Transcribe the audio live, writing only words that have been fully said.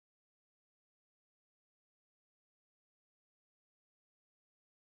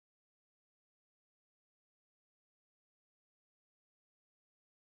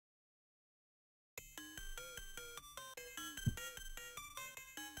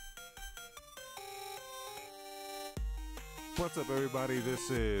What's up, everybody?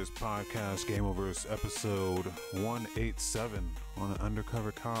 This is Podcast Gameoverse episode 187 on an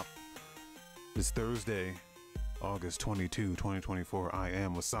Undercover Cop. It's Thursday, August 22, 2024. I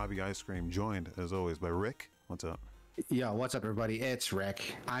am Wasabi Ice Cream, joined, as always, by Rick. What's up? Yo, what's up, everybody? It's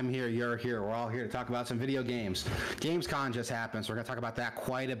Rick. I'm here, you're here. We're all here to talk about some video games. Gamescom just happened, so we're going to talk about that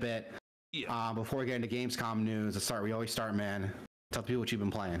quite a bit. Yeah. Before we get into Gamescom news, we always start, man. Tell people what you've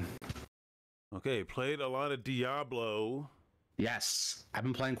been playing. Okay, played a lot of Diablo. Yes, I've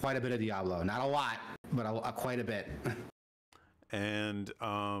been playing quite a bit of Diablo. Not a lot, but quite a bit. And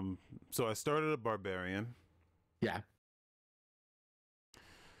so I started a barbarian. Yeah.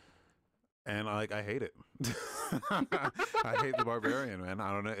 And I hate it. I hate the barbarian, man.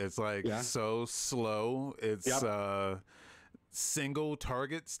 I don't know. It's like so slow. It's single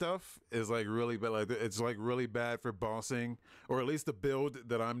target stuff is like really bad. Like it's like really bad for bossing, or at least the build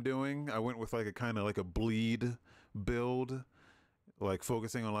that I'm doing. I went with like a kind of like a bleed build, like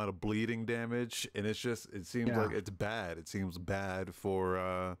focusing on a lot of bleeding damage, and it seems like it's bad. It seems bad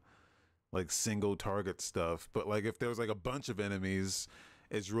for like single target stuff. But like if there's like a bunch of enemies,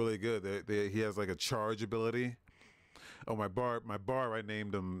 it's really good. He has like a charge ability. Oh, my bar, I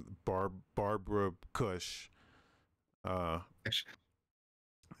named him Barbara Kush. I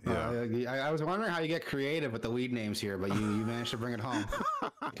was wondering how you get creative with the lead names here, but you managed to bring it home.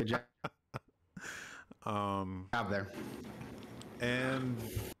 Good job. Out there. And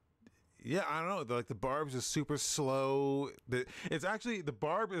yeah, I don't know. Like the barb's just super slow. It's actually, the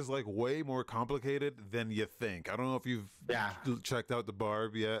barb is like way more complicated than you think. I don't know if you've checked out the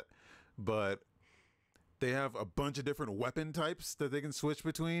barb yet, but they have a bunch of different weapon types that they can switch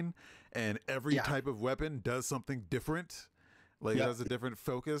between, and every type of weapon does something different. Like it has a different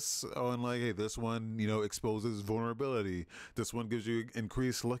focus on like, hey, this one, exposes vulnerability. This one gives you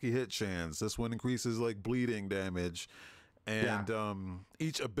increased lucky hit chance. This one increases like bleeding damage. And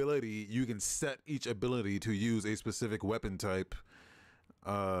each ability, you can set each ability to use a specific weapon type,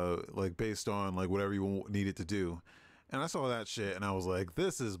 like based on like whatever you need it to do. And I saw that shit and I was like,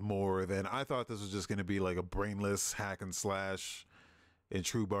 this is more than I thought. This was just going to be like a brainless hack and slash in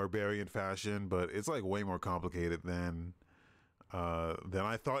true barbarian fashion, but it's like way more complicated than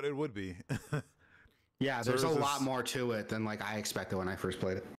I thought it would be. Yeah, there's a lot more to it than like I expected when I first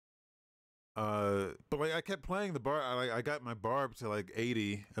played it. But like I kept playing the barb. I got my barb to like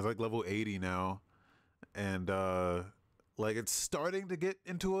 80. It's like level 80 now, and like it's starting to get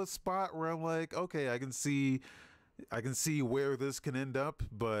into a spot where I'm like, okay, I can see where this can end up,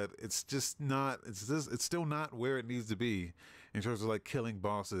 but it's just not. It's still not where it needs to be in terms of like killing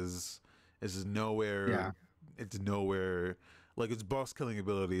bosses. It's just nowhere. Yeah. It's nowhere. Like its boss killing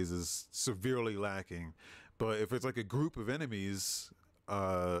abilities is severely lacking. But if it's like a group of enemies,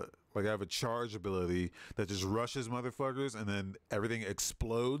 like I have a charge ability that just rushes motherfuckers and then everything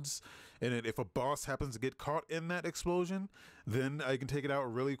explodes. And then if a boss happens to get caught in that explosion, then I can take it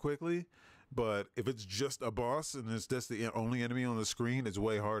out really quickly. But if it's just a boss and it's just the only enemy on the screen, it's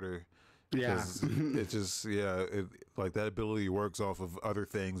way harder. Yeah. It's just, like that ability works off of other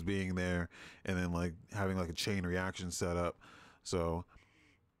things being there and then like having like a chain reaction set up. So...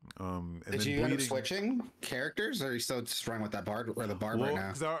 and did you end up switching characters, or are you still just running with that barb right now?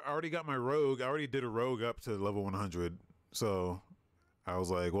 Because I already got my rogue. I already did a rogue up to level 100. So I was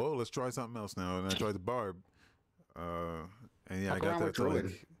like, well, let's try something else now. And I tried the barb. And I got that to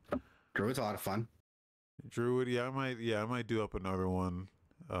Druid. Druid's a lot of fun. Druid, I might do up another one.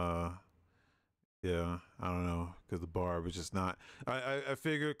 I don't know, because the barb is just not. I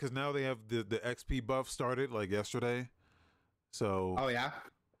figured because now they have the XP buff started like yesterday. So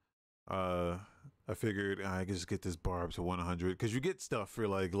I figured I could just get this barb to 100 because you get stuff for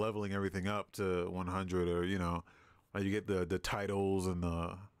like leveling everything up to 100, or like you get the titles and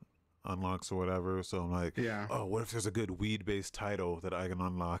the unlocks or whatever. So I'm like, oh, what if there's a good weed based title that I can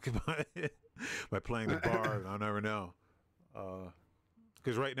unlock by playing the barb? I'll never know.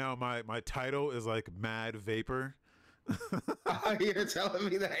 Because right now my title is like Mad Vapor. You're telling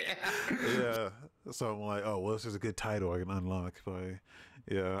me that, yeah. So I'm like, oh, well, this is a good title I can unlock by.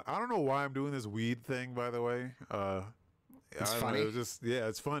 I don't know why I'm doing this weed thing, by the way. It's funny. It was just,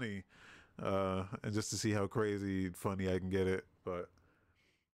 it's funny, and just to see how crazy funny I can get it. But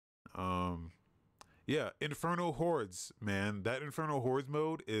Infernal Hordes, man, that Infernal Hordes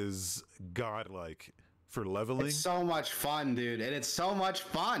mode is godlike for leveling. It's so much fun, dude, and it's so much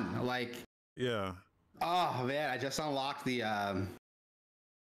fun. Like, oh man, I just unlocked the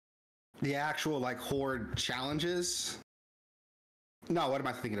actual like horde challenges. No, what am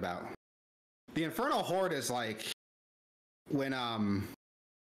I thinking about? The Infernal Horde is like when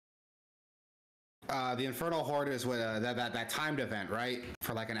The Infernal Horde is with that timed event, right?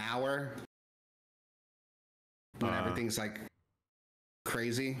 For like an hour. When everything's like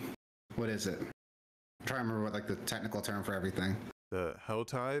crazy. What is it? I'm trying to remember what like the technical term for everything. The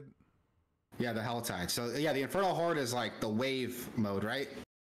Helltide? Yeah, the Helltide. So yeah, the Infernal Horde is like the wave mode, right?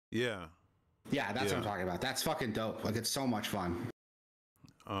 Yeah. Yeah, that's what I'm talking about. That's fucking dope. Like, it's so much fun.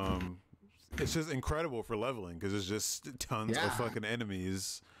 It's just incredible for leveling because it's just tons of fucking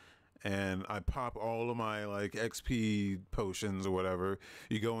enemies, and I pop all of my like XP potions or whatever.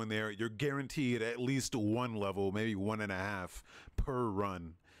 You go in there, you're guaranteed at least one level, maybe 1.5 per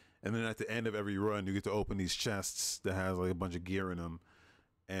run, and then at the end of every run, you get to open these chests that has like a bunch of gear in them,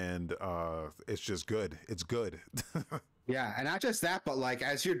 and it's just good. It's good. Yeah, and not just that, but like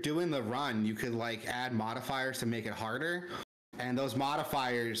as you're doing the run, you could like add modifiers to make it harder, and those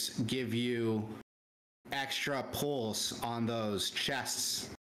modifiers give you extra pulls on those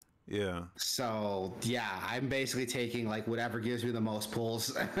chests. Yeah. So yeah, I'm basically taking like whatever gives me the most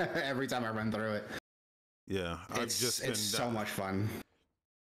pulls every time I run through it. Yeah, it's so much fun.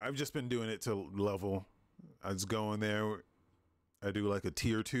 I've just been doing it to level. I just go in there, I do like a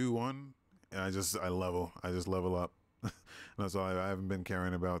tier 2 one, and I just level up. That's all. I haven't been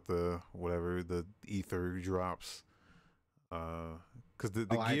caring about the ether drops, because the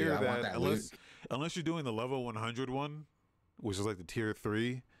gear that unless you're doing the level 100 one, which is like the tier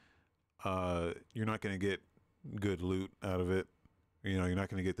 3, you're not gonna get good loot out of it. You know, you're not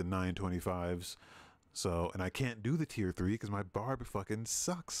gonna get the 925s. So, and I can't do the tier 3 because my barb fucking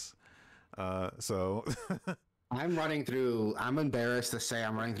sucks. So I'm embarrassed to say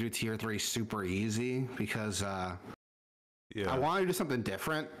I'm running through tier 3 super easy because I wanted to do something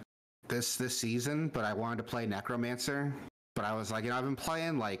different this season, but I wanted to play Necromancer. But I was like, I've been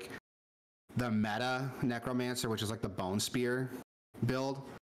playing like the meta Necromancer, which is like the Bone Spear build.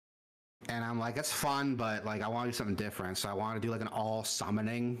 And I'm like, it's fun, but like I want to do something different. So I want to do like an all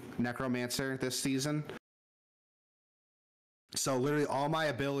summoning Necromancer this season. So literally all my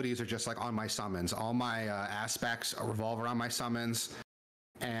abilities are just like on my summons. All my aspects revolve around my summons.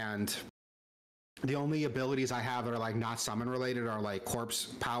 And the only abilities I have that are like not summon related are like corpse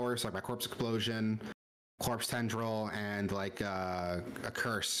powers, like my corpse explosion, corpse tendril, and like a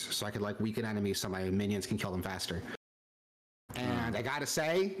curse. So I could like weaken enemies so my minions can kill them faster. And I gotta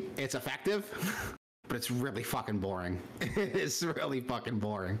say, it's effective, but it's really fucking boring. It's really fucking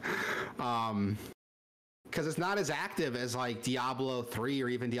boring. Because it's not as active as like Diablo 3 or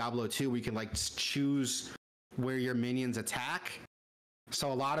even Diablo 2, where you can like choose where your minions attack.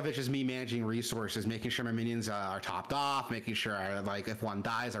 So a lot of it's just me managing resources, making sure my minions are topped off, making sure like if one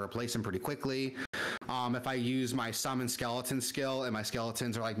dies, I replace them pretty quickly. If I use my summon skeleton skill and my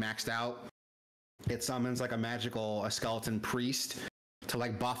skeletons are like maxed out, it summons like a skeleton priest to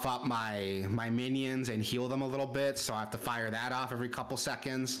like buff up my minions and heal them a little bit. So I have to fire that off every couple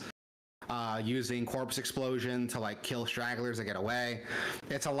seconds. Using corpse explosion to like kill stragglers that get away.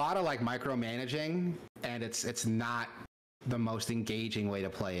 It's a lot of like micromanaging, and it's not the most engaging way to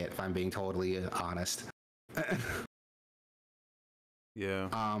play it, if I'm being totally honest.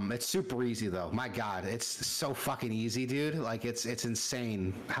 It's super easy though. My God, it's so fucking easy, dude. Like it's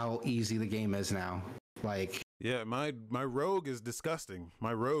insane how easy the game is now. Like, yeah, my rogue is disgusting.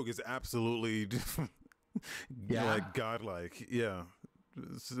 My rogue is absolutely like godlike. Yeah.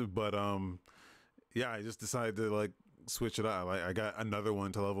 But I just decided to like switch it up. I got another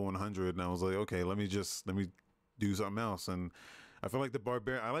one to level 100, and I was like, okay, let me do something else. And I feel like the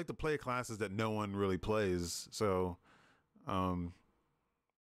barbarian. I like to play classes that no one really plays. So, I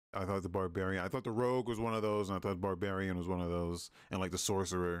thought the rogue was one of those, and I thought the barbarian was one of those, and like the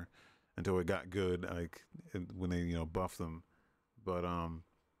sorcerer, until it got good, like when they buffed them. But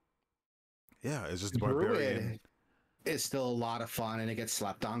it's just the barbarian. It's still a lot of fun, and it gets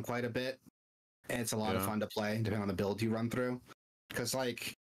slept on quite a bit. And it's a lot of fun to play, depending on the build you run through. Because,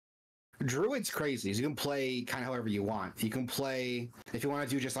 like, Druid's crazy. You can play kind of however you want. You can play, if you want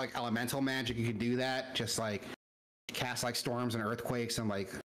to do just, like, elemental magic, you can do that. Just, like, cast, like, storms and earthquakes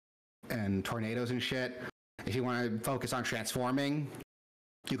and tornadoes and shit. If you want to focus on transforming,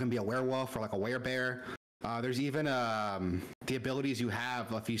 you can be a werewolf or, like, a werebear. There's even the abilities you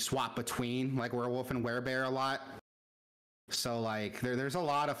have if you swap between, like, werewolf and werebear a lot. So like there's a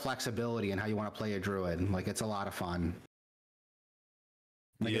lot of flexibility in how you want to play a druid. Like it's a lot of fun.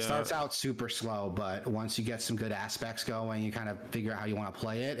 Like it starts out super slow, but once you get some good aspects going, you kind of figure out how you want to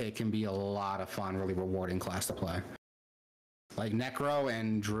play it. It can be a lot of fun, really rewarding class to play. Like Necro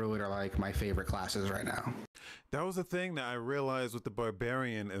and Druid are like my favorite classes right now. That was the thing that I realized with the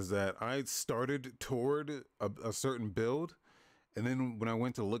Barbarian, is that I started toward a certain build, and then when I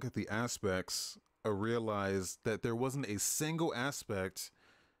went to look at the aspects, realized that there wasn't a single aspect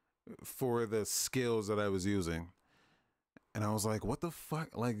for the skills that I was using. And I was like, what the fuck?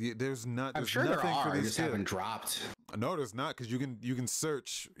 Like, there's I'm sure there nothing are. for You these just haven't dropped. No, there's not, because you can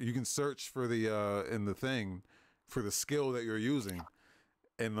search for the in the thing for the skill that you're using,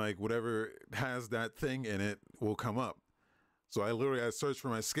 and like whatever has that thing in it will come up. So I searched for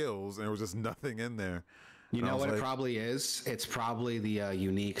my skills and there was just nothing in there. You know what it probably is? It's probably the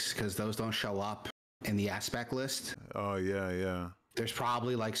uniques, because those don't show up in the aspect list. Oh yeah. There's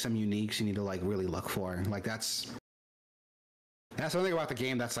probably like some uniques you need to like really look for. Like that's one thing about the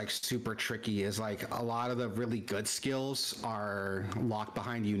game that's like super tricky, is like a lot of the really good skills are locked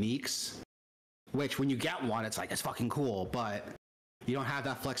behind uniques, which when you get one, it's like, it's fucking cool, but you don't have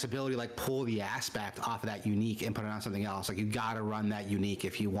that flexibility to like pull the aspect off of that unique and put it on something else. Like you gotta run that unique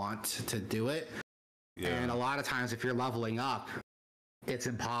if you want to do it. Yeah. And a lot of times if you're leveling up, it's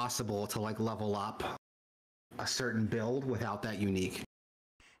impossible to like level up a certain build without that unique.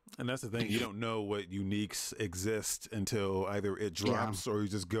 And that's the thing, you don't know what uniques exist until either it drops or you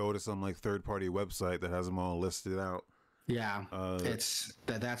just go to some like third-party website that has them all listed out. Yeah, that's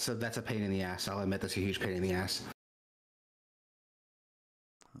a pain in the ass. I'll admit that's a huge pain in the ass.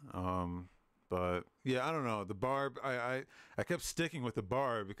 But yeah, I don't know. The barb, I kept sticking with the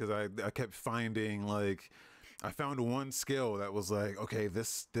barb because I kept finding like, I found one skill that was like, okay,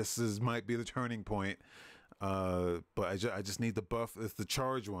 this might be the turning point. But I just need the buff. It's the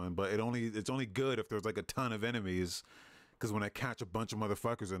charge one, but it's only good if there's like a ton of enemies, because when I catch a bunch of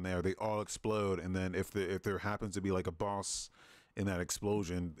motherfuckers in there, they all explode, and then if there happens to be like a boss in that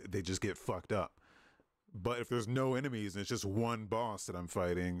explosion, they just get fucked up. But if there's no enemies and it's just one boss that I'm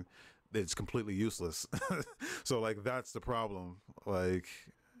fighting, it's completely useless. So like that's the problem. Like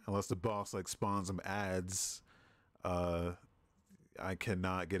unless the boss like spawns some ads, I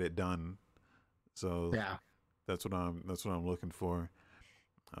cannot get it done. So yeah. That's what I'm looking for.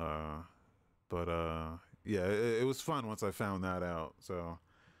 But yeah, it was fun once I found that out. So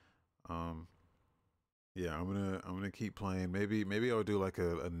yeah, I'm gonna keep playing. Maybe I'll do like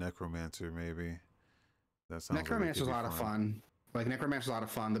a necromancer. Maybe that sounds. Necromancer's a lot of fun. Like necromancer's a lot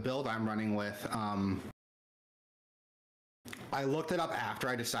of fun. The build I'm running with, I looked it up after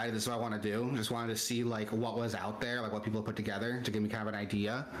I decided this is what I want to do. Just wanted to see like what was out there, like what people put together to give me kind of an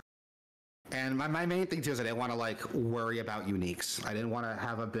idea. And my main thing too is I didn't want to like worry about uniques. I didn't want to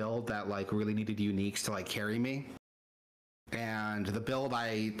have a build that like really needed uniques to like carry me. And the build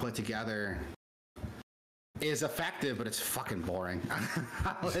I put together is effective, but it's fucking boring.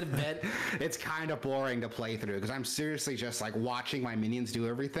 I'll admit it's kind of boring to play through, because I'm seriously just like watching my minions do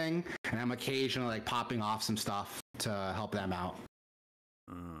everything, and I'm occasionally like popping off some stuff to help them out.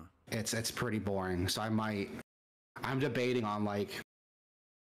 It's pretty boring. So I'm debating on like,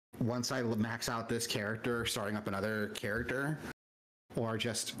 once I max out this character, starting up another character, or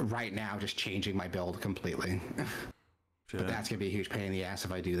just right now just changing my build completely. But that's gonna be a huge pain in the ass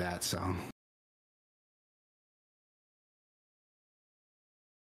if I do that. So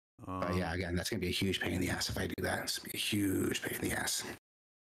but yeah, again, that's gonna be a huge pain in the ass if I do that. It's gonna be a huge pain in the ass.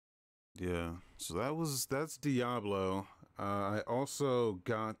 Yeah, so that's Diablo. I also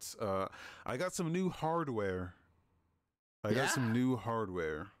got I got some new hardware.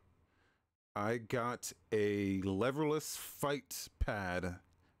 I got a leverless fight pad,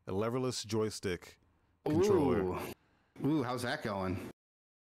 a leverless joystick controller. Ooh, how's that going?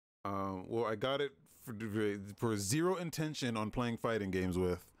 Well, I got it for zero intention on playing fighting games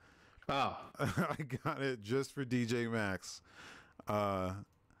with. Oh. I got it just for DJ Max,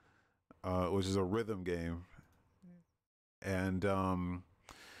 which is a rhythm game. And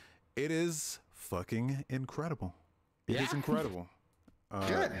it is fucking incredible. It is incredible.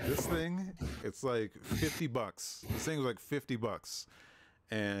 This thing, it's like $50. This thing was like $50,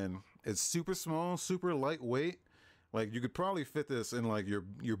 and it's super small, super lightweight. Like you could probably fit this in like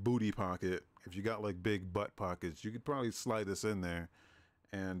your booty pocket. If you got like big butt pockets, you could probably slide this in there.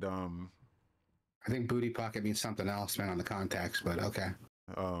 And I think booty pocket means something else, man, on the context, but okay.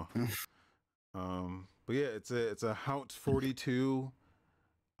 Oh. But yeah, it's a Hout 42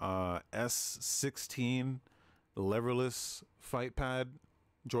 S16 leverless fight pad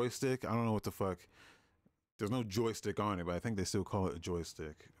joystick. I don't know what the fuck. There's no joystick on it, but I think they still call it a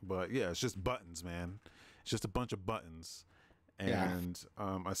joystick. But yeah, it's just buttons, man. It's just a bunch of buttons. And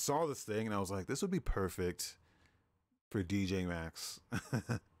I saw this thing and I was like, this would be perfect for DJ Max.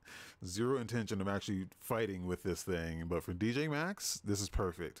 Zero intention of actually fighting with this thing, but for DJ Max, this is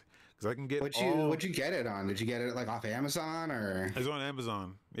perfect. Because I can get What'd you get it on? Did you get it like off Amazon or? It's on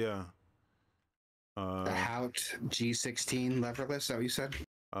Amazon, yeah. The Hout G16 leverless, is that what you said?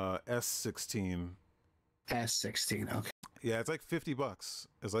 S16. S16. Okay. Yeah, it's like $50.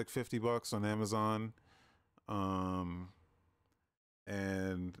 It's like $50 on Amazon.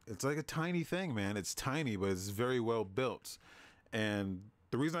 And it's like a tiny thing, man. It's tiny, but it's very well built. And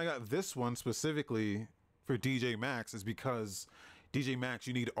the reason I got this one specifically for DJ Max is because DJ Max,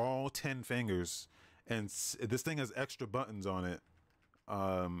 you need all 10 fingers, and this thing has extra buttons on it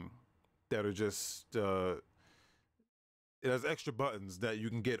that are just it has extra buttons that you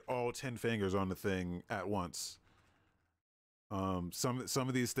can get all 10 fingers on the thing at once. Some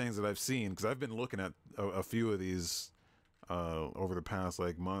of these things that I've seen, because I've been looking at a few of these over the past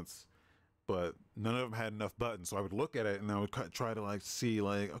like months, but none of them had enough buttons. So I would look at it and I would try to like see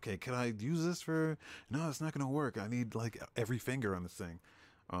like, okay, can I use this for? No, it's not gonna work. I need like every finger on this thing.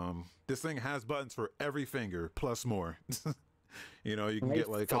 This thing has buttons for every finger plus more. You know, you can get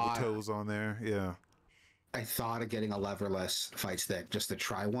like a couple toes on there. Yeah. I thought of getting a leverless fight stick just to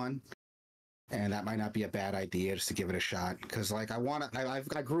try one. And that might not be a bad idea, just to give it a shot. Because like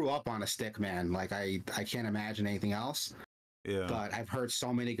I grew up on a stick, man. Like I can't imagine anything else. Yeah. But I've heard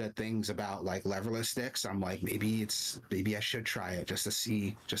so many good things about like leverless sticks. I'm like, maybe I should try it just to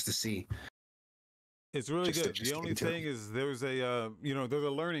see. It's really good. The only thing is there's a there's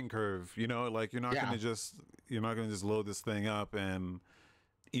a learning curve. You know, like you're not gonna just load this thing up and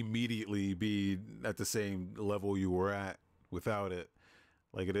immediately be at the same level you were at without it.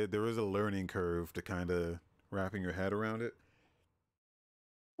 Like there is a learning curve to kind of wrapping your head around it.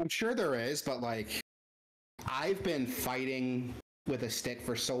 I'm sure there is, but like I've been fighting with a stick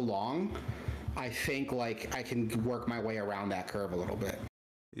for so long, I think like I can work my way around that curve a little bit.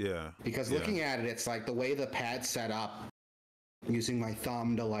 Yeah. Because looking at it, it's like the way the pad's set up, using my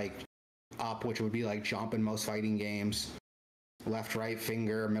thumb to like up, which would be like jump in most fighting games, left, right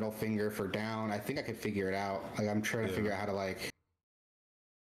finger, middle finger for down. I think I could figure it out. Like I'm trying to figure out how to like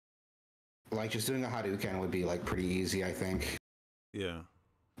just doing a Hadouken would be like pretty easy, I think. Yeah.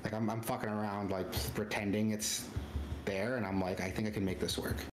 Like I'm fucking around like pretending it's there, and I'm like, I think I can make this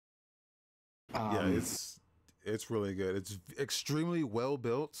work. Yeah, it's really good. It's extremely well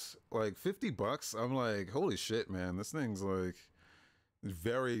built. Like $50, I'm like, holy shit, man, this thing's like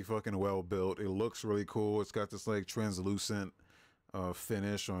very fucking well built. It looks really cool. It's got this like translucent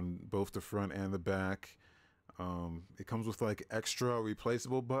finish on both the front and the back. It comes with like extra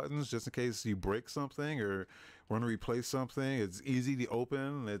replaceable buttons just in case you break something or want to replace something. It's easy to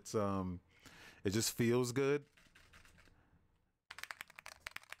open. It's it just feels good.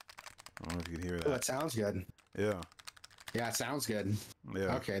 I don't know if you can hear that. Oh, it sounds good. Yeah. Yeah, it sounds good.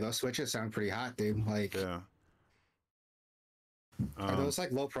 Yeah. Okay, those switches sound pretty hot, dude. Like, yeah. Are those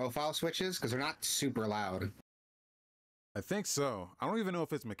like low profile switches? Because they're not super loud. I think so. I don't even know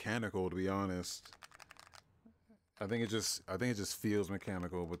if it's mechanical, to be honest. I think it just feels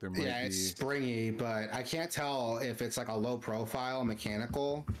mechanical, but there might be... Yeah, it's springy, but I can't tell if it's like a low profile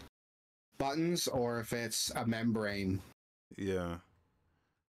mechanical buttons or if it's a membrane. Yeah.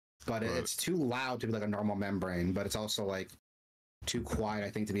 But it's too loud to be like a normal membrane, but it's also like too quiet, I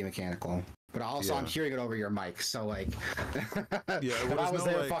think, to be mechanical. But also, I'm hearing it over your mic, so like, yeah, if I was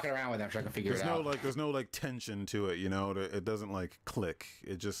there fucking around with them, so I can figure it out. There's no like tension to it, you know. It doesn't like click.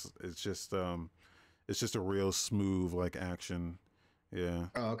 It's just a real smooth like action. Yeah.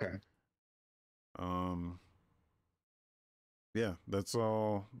 Oh, okay. Yeah, that's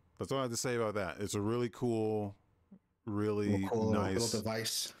all I have to say about that. It's a really cool nice little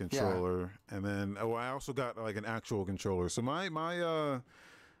device controller. Yeah. And then I also got like an actual controller. So my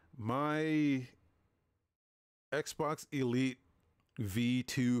Xbox Elite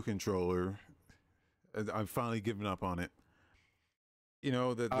V2 controller, I'm finally giving up on it. You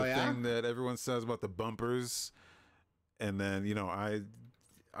know, the thing that everyone says about the bumpers, and then, you know,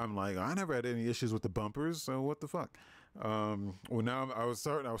 I'm like, I never had any issues with the bumpers, so what the fuck? Well, now I was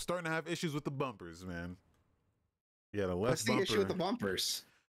starting to have issues with the bumpers, man. Yeah, the left bumper. What's the issue with the bumpers?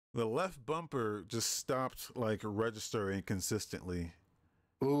 The left bumper just stopped like registering consistently.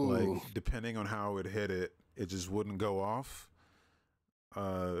 Ooh. Like depending on how it hit it, it just wouldn't go off.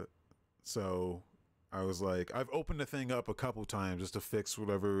 So I was like, I've opened the thing up a couple times just to fix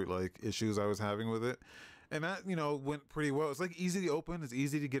whatever like issues I was having with it, and that, you know, went pretty well. It's like easy to open. It's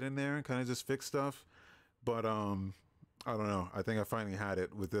easy to get in there and kind of just fix stuff. But I don't know. I think I finally had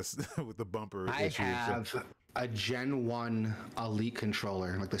it with this with the bumper issues. I have a Gen 1 Elite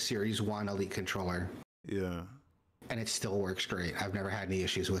controller, like the Series 1 Elite controller. Yeah. And it still works great. I've never had any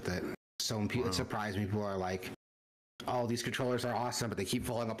issues with it. So it surprised me. People are like, oh, these controllers are awesome, but they keep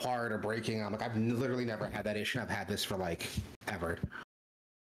falling apart or breaking. I'm like, I've literally never had that issue. I've had this for like ever.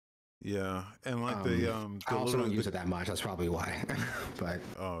 Yeah, and like I also don't use it that much. That's probably why. But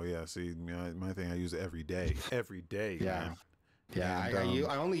oh yeah, see, my thing, I use it every day, yeah, man. yeah. And,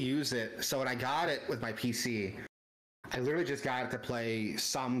 I only use it. So when I got it with my PC, I literally just got it to play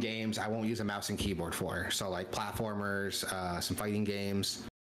some games I won't use a mouse and keyboard for. So like platformers, some fighting games,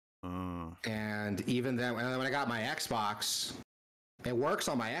 and even then, when I got my Xbox, it works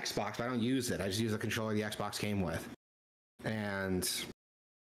on my Xbox, but I don't use it. I just use the controller the Xbox came with, and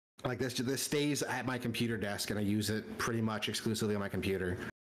like this stays at my computer desk, and I use it pretty much exclusively on my computer.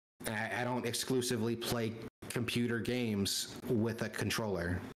 I don't exclusively play computer games with a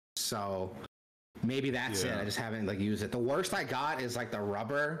controller, so maybe that's it. I just haven't like used it. The worst I got is like the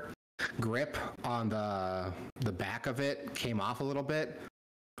rubber grip on the back of it came off a little bit,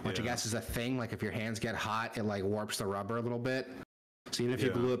 which I guess is a thing. Like if your hands get hot, it like warps the rubber a little bit. So even if you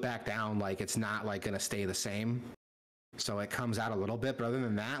glue it back down, like it's not like gonna stay the same. So it comes out a little bit, but other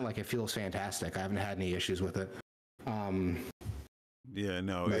than that, like it feels fantastic. I haven't had any issues with it.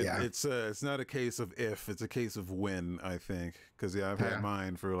 It's not a case of if, it's a case of when, I think. Because I've had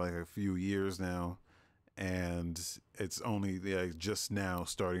mine for like a few years now, and it's only just now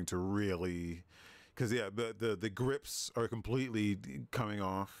starting to really, because the grips are completely coming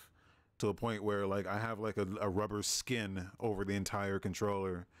off to a point where like I have like a rubber skin over the entire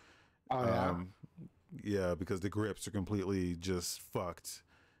controller. Yeah, because the grips are completely just fucked,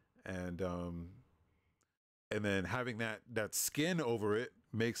 and then having that skin over it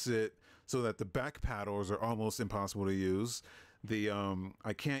makes it so that the back paddles are almost impossible to use.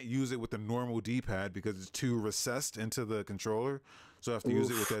 I can't use it with the normal D-pad because it's too recessed into the controller, so I have to use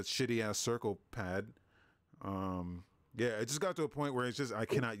it with that shitty ass circle pad. It just got to a point where it's just I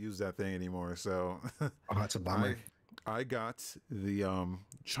cannot use that thing anymore. So that's a bummer. I got the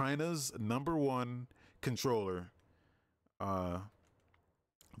China's #1 controller, the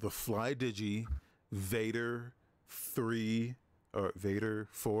FlyDigi Vader 3 or Vader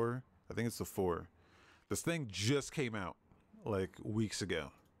 4. I think it's the 4. This thing just came out like weeks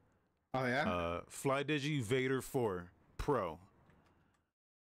ago. Oh yeah. FlyDigi Vader 4 Pro.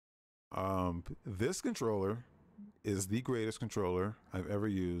 This controller is the greatest controller I've ever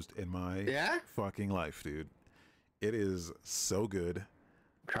used in my fucking life, dude. It is so good.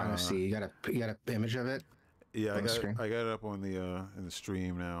 I'm trying to see. You got an image of it? Yeah, I got it up on the in the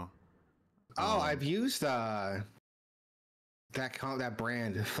stream now. I've used that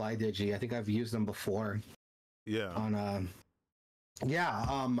brand FlyDigi. I think I've used them before. Yeah. On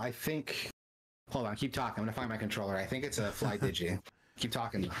I think. Hold on, keep talking. I'm gonna find my controller. I think it's a FlyDigi. Keep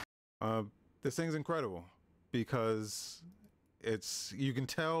talking. This thing's incredible because you can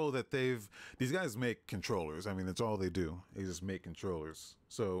tell that these guys make controllers. I mean, that's all they do. They just make controllers.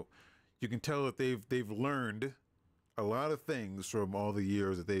 So you can tell that they've learned a lot of things from all the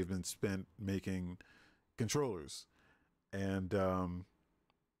years that they've been spent making controllers. And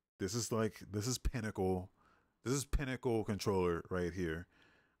this is pinnacle. This is pinnacle controller right here.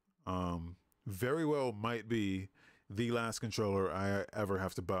 Very well might be the last controller I ever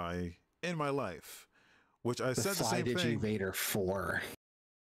have to buy in my life. Which I said the same thing. Vader 4.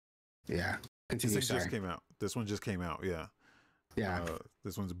 Yeah. Continue. This just came out. This one just came out. Yeah. Yeah.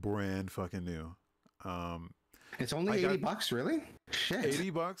 This one's brand fucking new. It's only $80, really? Shit.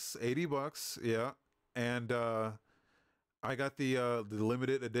 $80. Yeah. And I got the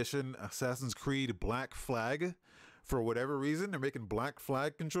limited edition Assassin's Creed Black Flag. For whatever reason, they're making Black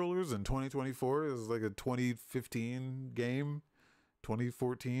Flag controllers in 2024. It was like a 2015 game.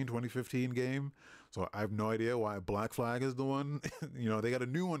 2014, 2015 game. So I have no idea why Black Flag is the one. They got a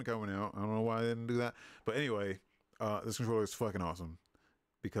new one coming out. I don't know why they didn't do that. But anyway, this controller is fucking awesome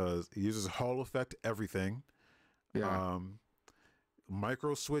because it uses Hall effect everything. Yeah.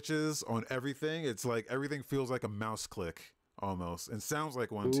 Micro switches on everything. It's like everything feels like a mouse click almost. And sounds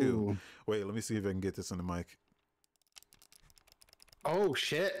like one too. Wait, let me see if I can get this on the mic. Oh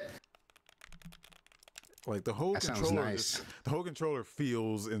shit. Like the whole controller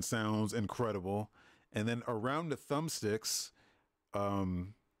feels and sounds incredible. And then around the thumbsticks,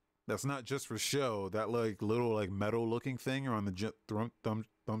 that's not just for show. That like little like metal looking thing around the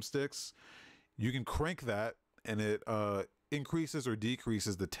thumbsticks, you can crank that and it increases or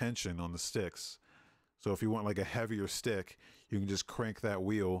decreases the tension on the sticks. So if you want like a heavier stick, you can just crank that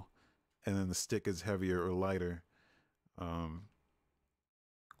wheel and then the stick is heavier or lighter.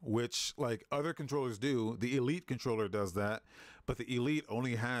 Which like other controllers do. The Elite controller does that, but the Elite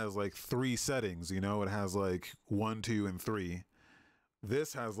only has like 3 settings, it has like 1, 2, and 3.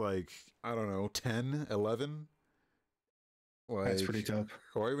 This has like, I don't know, 10, 11. Like, that's pretty dope.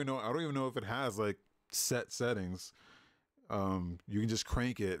 Or I don't even know if it has like set settings. You can just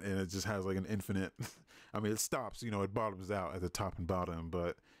crank it and it just has like an infinite. I mean, it stops, it bottoms out at the top and bottom,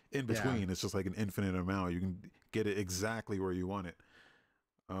 but in between, it's just like an infinite amount. You can get it exactly where you want it.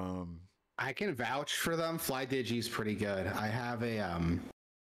 I can vouch for them. FlyDigi's pretty good. I have a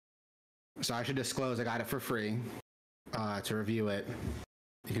so I should disclose I got it for free to review it.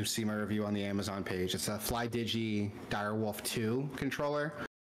 You can see my review on the Amazon page. It's a FlyDigi Direwolf 2 controller.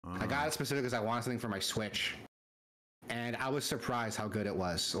 I got it specifically because I wanted something for my Switch. And I was surprised how good it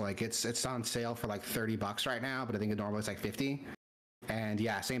was. Like it's on sale for like $30 right now, but I think it normally is like 50. And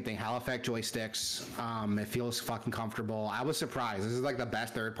yeah, same thing. Hall effect joysticks. It feels fucking comfortable. I was surprised. This is like the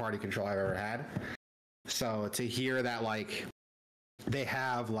best third-party controller I've ever had. So to hear that like they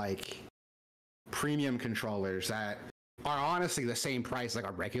have like premium controllers that are honestly the same price like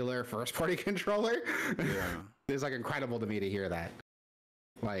a regular first-party controller, it's like incredible to me to hear that.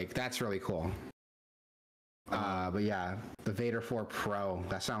 Like that's really cool. But yeah, the Vader 4 Pro.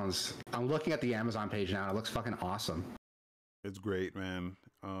 That sounds. I'm looking at the Amazon page now. And it looks fucking awesome. It's great, man.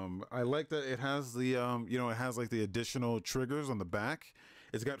 I like that it has the it has like the additional triggers on the back.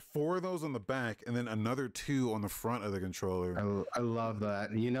 It's got 4 of those on the back and then another 2 on the front of the controller. I love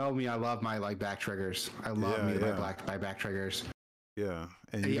that. You know me, I love my like back triggers. I love my back triggers. Yeah.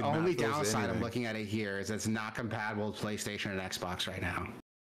 And the only downside I'm looking at it here is it's not compatible with PlayStation and Xbox right now.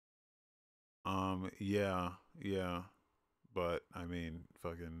 Yeah. But I mean,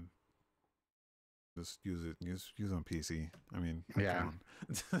 fucking just use it. Use on PC. I mean, yeah.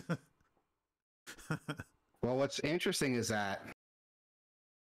 Well, what's interesting is that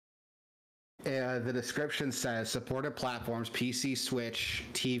the description says supported platforms: PC, Switch,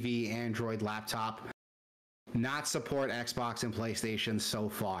 TV, Android, laptop. Not support Xbox and PlayStation so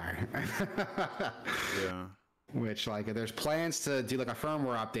far. Yeah. Which, like, if there's plans to do like a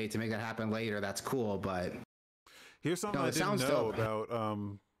firmware update to make that happen later, that's cool. But here's something I didn't know about.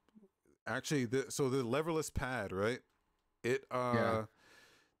 Actually, so the leverless pad, right?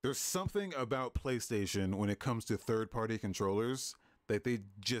 There's something about PlayStation when it comes to third-party controllers that they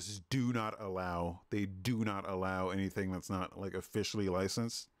just do not allow. They do not allow anything that's not like officially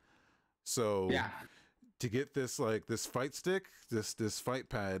licensed. So to get this like this fight stick, this fight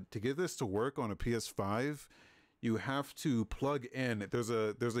pad, to get this to work on a PS5, you have to plug in. There's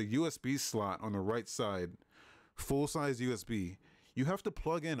a USB slot on the right side, full-size USB. You have to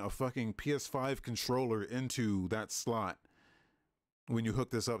plug in a fucking PS5 controller into that slot when you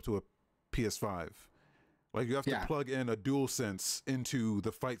hook this up to a PS5. Like you have to plug in a DualSense into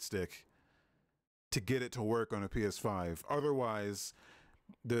the fight stick to get it to work on a PS5. Otherwise,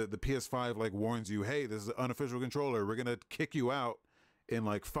 the PS5 like warns you, hey, this is an unofficial controller. We're gonna kick you out in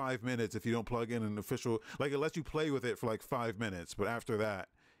like 5 minutes if you don't plug in an official. Like it lets you play with it for like 5 minutes, but after that,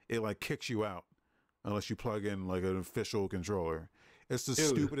 it like kicks you out unless you plug in like an official controller. It's the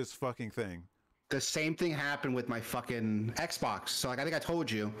stupidest fucking thing. The same thing happened with my fucking Xbox. So like I think I told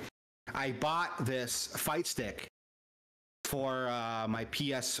you, I bought this fight stick for my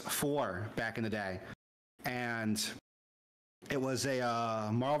PS4 back in the day, and it was a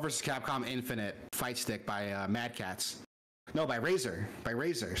Marvel vs. Capcom Infinite fight stick by Mad Catz. No, by Razer.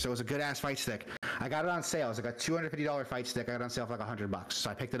 So it was a good ass fight stick. I got it on sale. It was like a $250 fight stick. I got it on sale for like $100. So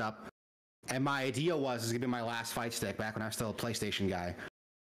I picked it up. And my idea was, this is gonna be my last fight stick back when I was still a PlayStation guy.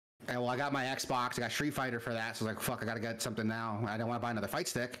 And well, I got my Xbox, I got Street Fighter for that, so I was like, fuck, I gotta get something now. I don't want to buy another fight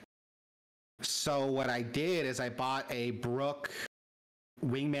stick. So what I did is I bought a Brook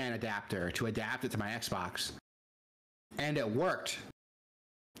Wingman adapter to adapt it to my Xbox. And it worked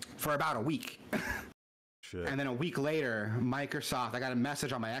for about a week. Shit. And then a week later, Microsoft, I got a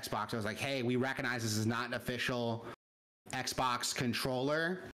message on my Xbox. I was like, hey, we recognize this is not an official Xbox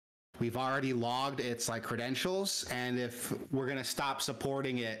controller. We've already logged its like credentials, and if we're gonna stop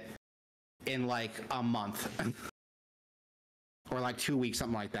supporting it in like a month or like 2 weeks,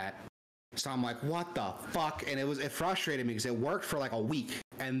 something like that. So I'm like, what the fuck? And it frustrated me because it worked for like a week,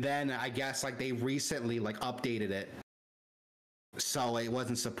 and then I guess like they recently like updated it, so it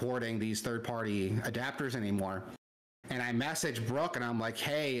wasn't supporting these third-party adapters anymore. And I messaged Brooke and I'm like,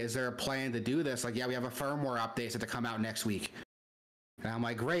 hey, is there a plan to do this? Like, yeah, we have a firmware update set to come out next week. And I'm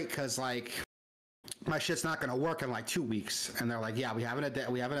like, great, because like my shit's not gonna work in like 2 weeks. And they're like, yeah, we have an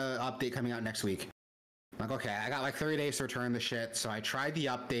update coming out next week. I'm like, okay, I got like 30 days to return the shit. So I tried the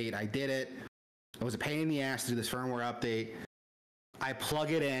update, I did it. It was a pain in the ass to do this firmware update. I plug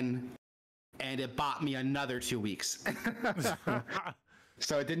it in, and it bought me another 2 weeks.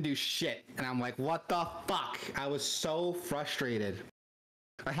 So it didn't do shit. And I'm like, what the fuck? I was so frustrated.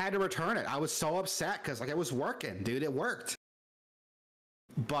 I had to return it. I was so upset because like it was working, dude. It worked.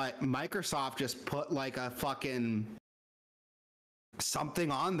 But Microsoft just put like a fucking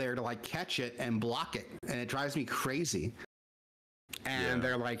something on there to like catch it and block it, and it drives me crazy. And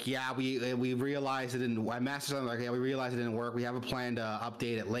they're like, yeah, we realized it didn't. I messaged them like, yeah, we realized it didn't work. We have a plan to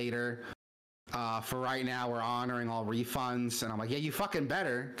update it later. For right now, we're honoring all refunds. And I'm like, yeah, you fucking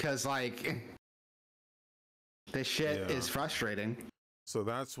better, because like this shit is frustrating. So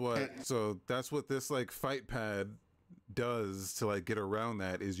that's what this like fight pad does to like get around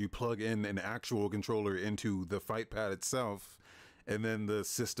that, is you plug in an actual controller into the fight pad itself, and then the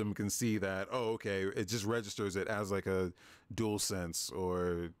system can see that, oh, okay, it just registers it as like a DualSense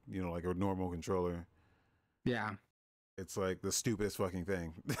or, you know, like a normal controller. Yeah. It's like the stupidest fucking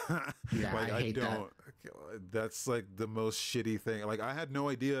thing. Yeah, like, I hate that. That's like the most shitty thing. Like, I had no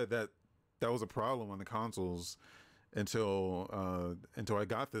idea that was a problem on the consoles until I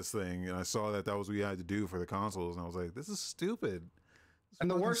got this thing and I saw that was what you had to do for the consoles, and I was like, this is stupid. And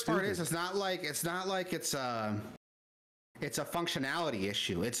the worst part is, it's not like it's a functionality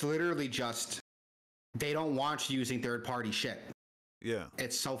issue. It's literally just they don't want you using third-party shit. Yeah.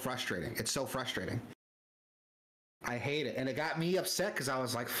 It's so frustrating. I hate it. And it got me upset because I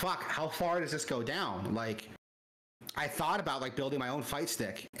was like, fuck, how far does this go down? Like, I thought about like building my own fight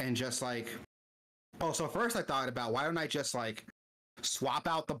stick and just like, so first I thought about, why don't I just like swap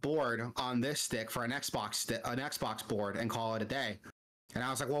out the board on this stick for an Xbox board and call it a day? And I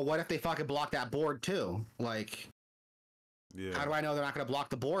was like, well, what if they fucking block that board too? Like, how do I know they're not going to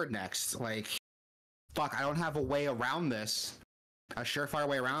block the board next? Like, fuck, I don't have a way around this, a surefire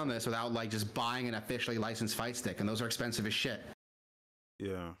way around this without like just buying an officially licensed fight stick, and those are expensive as shit.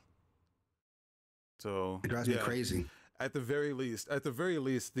 Yeah. So it drives me crazy. At the very least,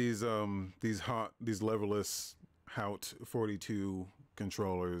 these leverless Hout 42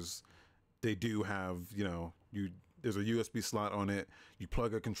 controllers, they do have, you know, there's a USB slot on it. You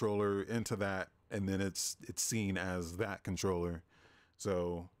plug a controller into that, and then it's seen as that controller.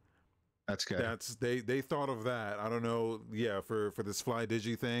 So that's good. They thought of that. I don't know. Yeah, for this Fly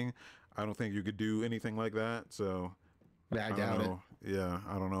Digi thing, I don't think you could do anything like that. So I doubt it. Yeah,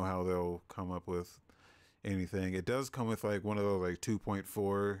 I don't know how they'll come up with anything. It does come with like one of those like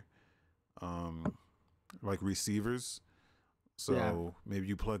 2.4 like receivers. So maybe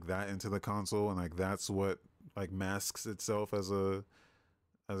you plug that into the console, and like that's what like masks itself as a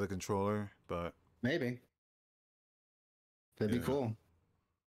controller. But maybe that'd be cool.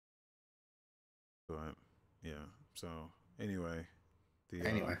 But yeah. So anyway,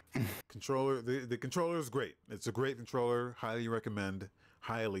 the controller, the controller is great. It's a great controller. Highly recommend.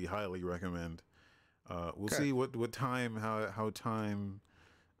 Highly recommend. We'll see what time how time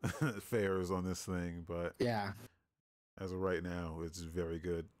fares on this thing, but yeah, as of right now, it's very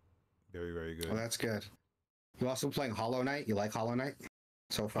good. Very, very good. Well, that's good. You also playing Hollow Knight? You like Hollow Knight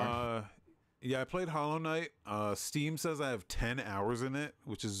so far? Yeah, I played Hollow Knight. Steam says I have 10 hours in it,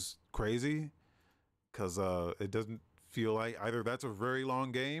 which is crazy, because it doesn't feel like either that's a very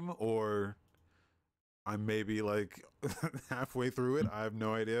long game or I'm maybe like halfway through it. I have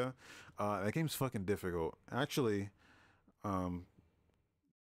no idea. That game's fucking difficult. Actually, I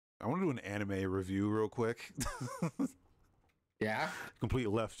want to do an anime review real quick. Yeah? Complete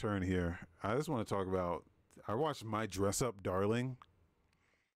left turn here. I just want to talk about, I watched My Dress Up Darling.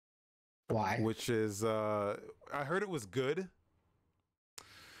 Why? Which is, I heard it was good.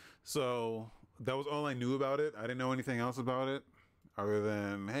 So that was all I knew about it. I didn't know anything else about it other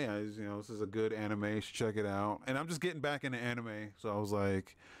than, hey, this is a good anime. You should check it out. And I'm just getting back into anime. So I was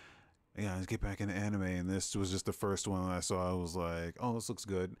like, yeah, let's get back into anime. And this was just the first one that I saw. I was like, oh, this looks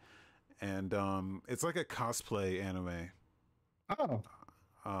good. And it's like a cosplay anime. Oh.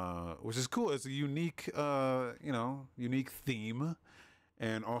 Which is cool. It's a unique, unique theme.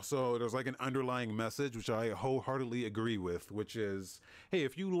 And also there's like an underlying message, which I wholeheartedly agree with, which is, hey,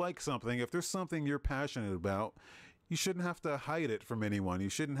 if you like something, if there's something you're passionate about, you shouldn't have to hide it from anyone. You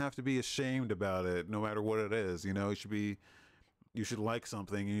shouldn't have to be ashamed about it, no matter what it is. You should like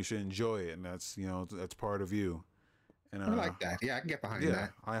something and you should enjoy it. And that's part of you. And I like that. Yeah, I can get behind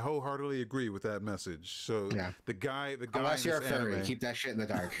that. I wholeheartedly agree with that message. So the guy, unless you're a furry, keep that shit in the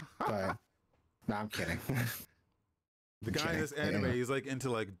dark. But no, I'm kidding. The guy in this anime, he's like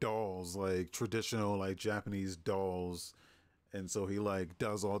into like dolls, like traditional like Japanese dolls, and so he like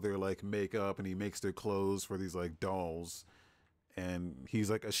does all their like makeup and he makes their clothes for these like dolls, and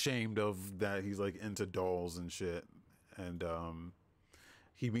he's like ashamed of that. He's like into dolls and shit, and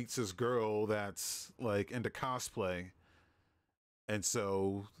he meets this girl that's like into cosplay, and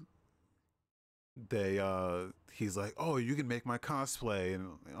so he's like, oh, you can make my cosplay, and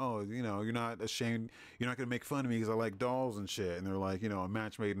you're not ashamed, you're not gonna make fun of me because I like dolls and shit. And they're like, a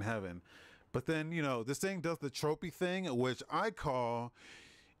match made in heaven. But then, you know, this thing does the tropey thing, which I call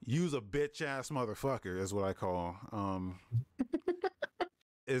use a bitch ass motherfucker, is what I call.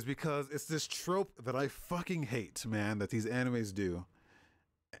 Is because it's this trope that I fucking hate, man, that these animes do.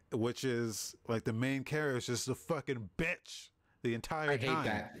 Which is like the main character is just a fucking bitch the entire time. I hate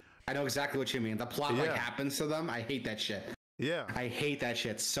that. I know exactly what you mean. The plot like happens to them. I hate that shit. Yeah. I hate that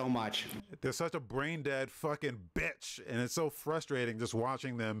shit so much. They're such a brain dead fucking bitch. And it's so frustrating just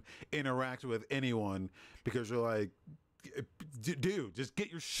watching them interact with anyone because you're like, dude, just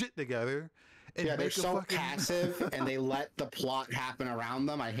get your shit together. And yeah, they're so passive and they let the plot happen around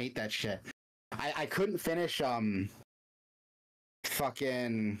them. I hate that shit. I couldn't finish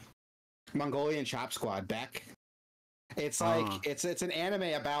fucking Mongolian Chop Squad, Beck. It's like it's an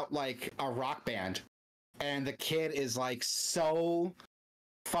anime about like a rock band. And the kid is like so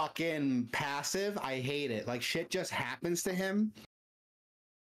fucking passive. I hate it. Like shit just happens to him.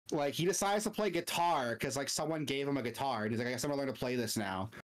 Like he decides to play guitar because like someone gave him a guitar and he's like, I guess I'm gonna learn to play this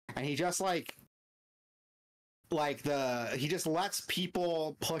now. And he just he just lets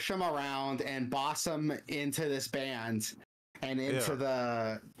people push him around and boss him into this band and into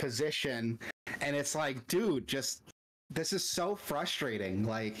the position. And it's like, dude, just this is so frustrating.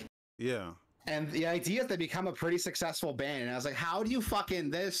 Like And the idea is they become a pretty successful band. And I was like, how do you fucking,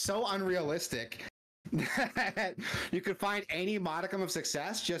 that is so unrealistic that you could find any modicum of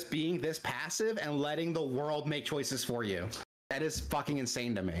success just being this passive and letting the world make choices for you. That is fucking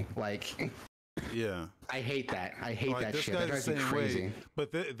insane to me. Like, I hate that. I hate like, that shit. That drives me crazy. Way.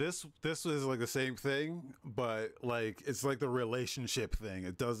 But this is like the same thing, but like, it's like the relationship thing.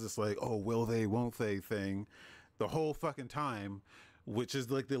 It does this like, oh, will they, won't they thing the whole fucking time. Which is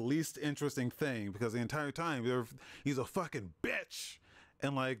like the least interesting thing because the entire time he's a fucking bitch.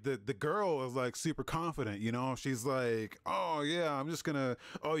 And like the girl is like super confident, you know, she's like, oh yeah, I'm just gonna,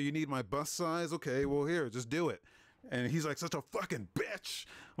 oh, you need my bust size? Okay, well here, just do it. And he's like such a fucking bitch.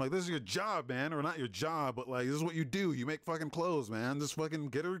 Like, this is your job, man, or not your job, but like, this is what you do. You make fucking clothes, man. Just fucking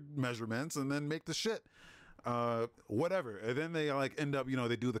get her measurements and then make the shit. Whatever. And then they like end up, you know,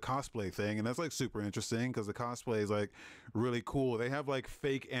 they do the cosplay thing, and that's like super interesting because the cosplay is like really cool. They have like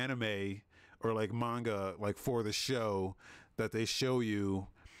fake anime or like manga like for the show that they show you.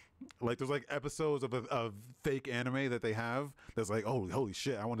 Like there's like episodes of fake anime that they have that's like, oh, holy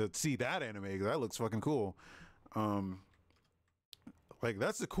shit, I want to see that anime because that looks fucking cool. Like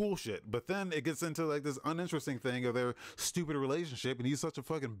that's the cool shit, but then it gets into like this uninteresting thing of their stupid relationship, and he's such a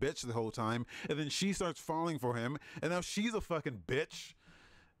fucking bitch the whole time, and then she starts falling for him, and now she's a fucking bitch.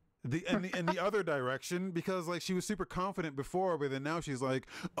 In the other direction, because like she was super confident before, but then now she's like,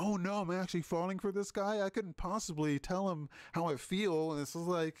 oh no, I'm actually falling for this guy. I couldn't possibly tell him how I feel, and it's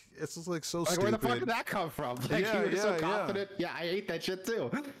just like so stupid. Where the fuck did that come from? Like you were so confident. Yeah, I hate that shit too.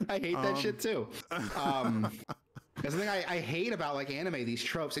 I hate that shit too. That's the thing I hate about like anime, these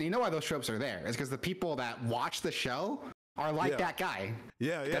tropes, and you know why those tropes are there? It's because the people that watch the show are like that guy.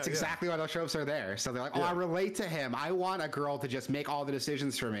 That's exactly why those tropes are there. So they're like, oh, I relate to him. I want a girl to just make all the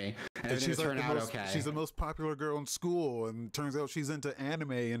decisions for me, and she's like okay. She's the most popular girl in school, and turns out she's into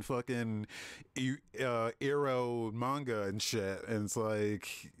anime and fucking Eero manga and shit. And it's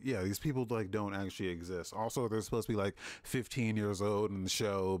like, yeah, these people like don't actually exist. Also, they're supposed to be like 15 years old in the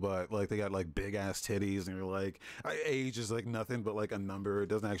show, but like they got like big ass titties, and you're like, age is like nothing but like a number. It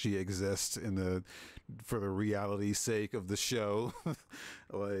doesn't actually exist for the reality sake of the show.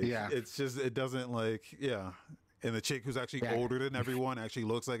 Like it's just, it doesn't like and the chick who's actually older than everyone actually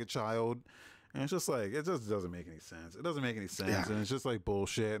looks like a child, and it's just like, it just doesn't make any sense. It doesn't make any sense, and it's just like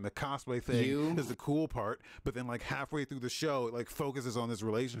bullshit. And the cosplay thing is the cool part, but then like halfway through the show it like focuses on this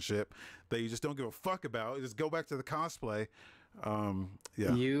relationship that you just don't give a fuck about. Just go back to the cosplay.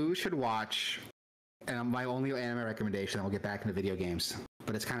 You should watch, and my only anime recommendation, and we'll get back into video games,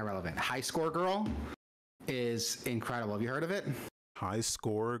 but it's kind of relevant. High Score Girl is incredible. Have you heard of it? High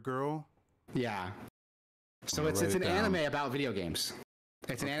Score Girl? Yeah. So it's an anime about video games.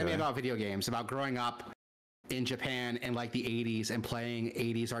 It's an anime about video games, about growing up in Japan in like the 80s and playing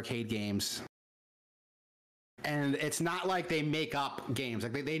 80s arcade games. And it's not like they make up games.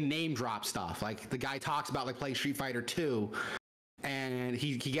 Like they name drop stuff. Like the guy talks about like playing Street Fighter 2, and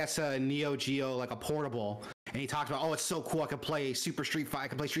he gets a Neo Geo, like a portable, and he talks about, oh, it's so cool, I can play Street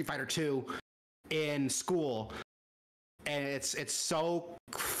Fighter 2 in school. And it's so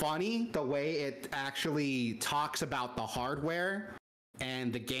funny the way it actually talks about the hardware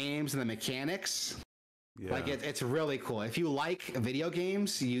and the games and the mechanics. Like it's really cool. If you like video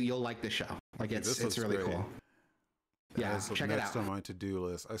games, you'll like the show. Like it's really cool. Yeah, check it out. Next on my to-do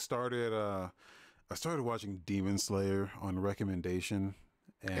list. I started watching Demon Slayer on recommendation,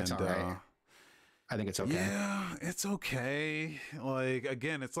 and it's all right. I think it's okay. Yeah, it's okay. Like,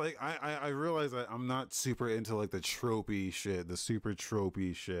 again, it's like I realize that I'm not super into like the tropey shit, the super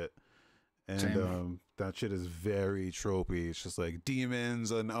tropey shit. And Same. that shit is very tropey. It's just like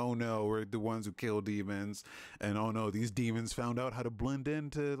demons, and oh no, we're the ones who kill demons, and oh no, these demons found out how to blend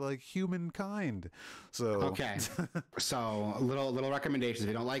into like humankind. So Okay. So little recommendations. If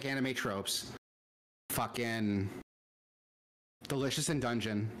you don't like anime tropes, fucking Delicious in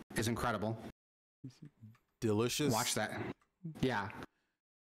Dungeon is incredible. Delicious. Watch that. Yeah.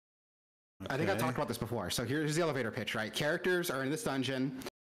 Okay. I think I've talked about this before. So here's the elevator pitch, right? Characters are in this dungeon.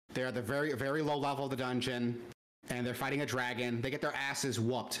 They're at the very, very low level of the dungeon, and they're fighting a dragon. They get their asses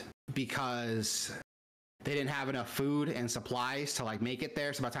whooped because they didn't have enough food and supplies to like make it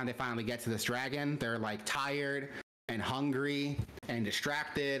there. So by the time they finally get to this dragon, they're like tired and hungry and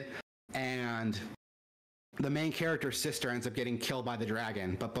distracted. And the main character's sister ends up getting killed by the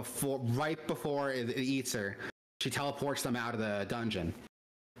dragon. But right before it eats her, she teleports them out of the dungeon.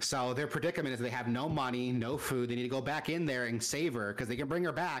 So their predicament is they have no money, no food. They need to go back in there and save her because they can bring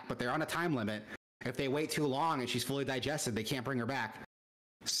her back, but they're on a time limit. If they wait too long and she's fully digested, they can't bring her back.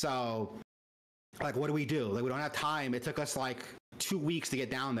 So, like, what do we do? Like, we don't have time. It took us like 2 weeks to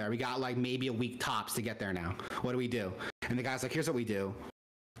get down there. We got like maybe a week tops to get there now. What do we do? And the guy's like, here's what we do.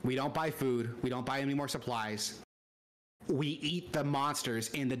 We don't buy food. We don't buy any more supplies. We eat the monsters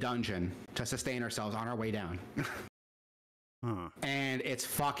in the dungeon to sustain ourselves on our way down. And it's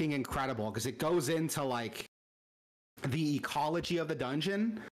fucking incredible because it goes into like the ecology of the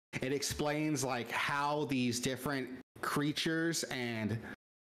dungeon. It explains like how these different creatures and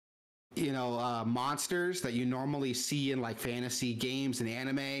monsters that you normally see in like fantasy games and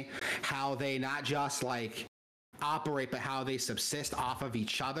anime, how they not just like operate, but how they subsist off of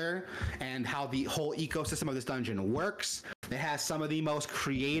each other, and how the whole ecosystem of this dungeon works. It has some of the most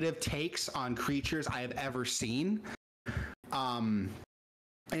creative takes on creatures I have ever seen. And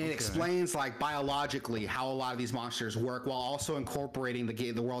it explains like biologically how a lot of these monsters work while also incorporating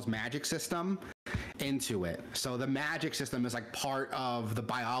the world's magic system into it. So the magic system is like part of the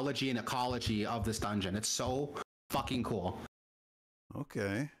biology and ecology of this dungeon. It's so fucking cool.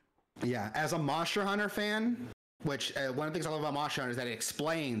 Okay. Yeah, as a Monster Hunter fan, which one of the things I love about Monster Hunter is that it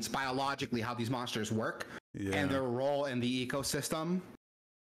explains biologically how these monsters work and their role in the ecosystem.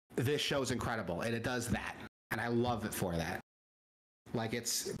 This show's incredible, and it does that. And I love it for that. Like,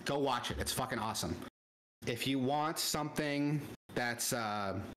 go watch it. It's fucking awesome. If you want something that's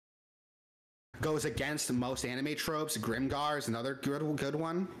goes against most anime tropes, Grimgar is another good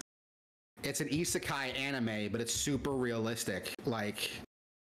one. It's an isekai anime, but it's super realistic. Like,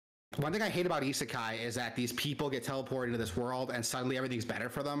 one thing I hate about isekai is that these people get teleported into this world and suddenly everything's better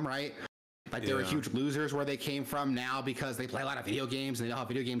for them, right? Like, they were huge losers where they came from. Now, because they play a lot of video games and they know how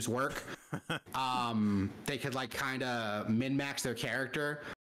video games work, they could like kind of min-max their character.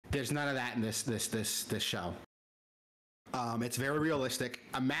 There's none of that in this show. It's very realistic.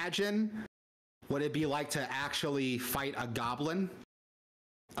 Imagine what it'd be like to actually fight a goblin,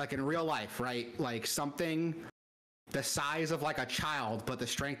 like in real life, right? Like something the size of like a child, but the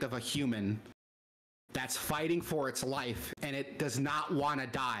strength of a human, that's fighting for its life, and it does not want to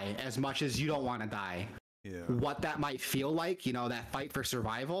die as much as you don't want to die. Yeah. What that might feel like, that fight for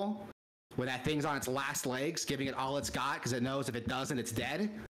survival, where that thing's on its last legs, giving it all it's got because it knows if it doesn't, it's dead.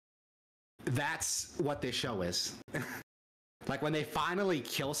 That's what this show is. Like, when they finally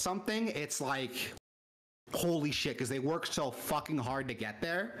kill something, it's like, holy shit, because they work so fucking hard to get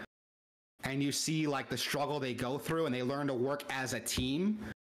there. And you see, like, the struggle they go through, and they learn to work as a team.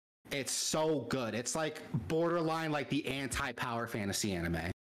 It's so good. It's like borderline like the anti-power fantasy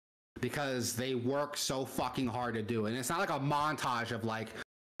anime, because they work so fucking hard to do it. And it's not like a montage of like,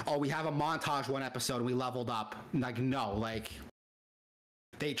 oh, we have a montage one episode and we leveled up. Like, no, like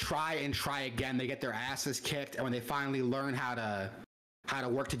they try and try again. They get their asses kicked, and when they finally learn how to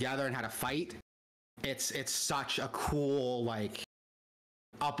work together and how to fight, it's such a cool, like,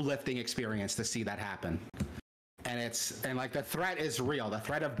 uplifting experience to see that happen. And like the threat is real. The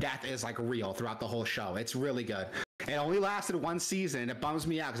threat of death is like real throughout the whole show. It's really good. It only lasted one season. It bums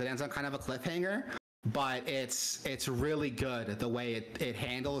me out because it ends on kind of a cliffhanger. But it's really good the way it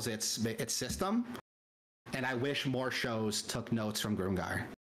handles its system. And I wish more shows took notes from Grimgar.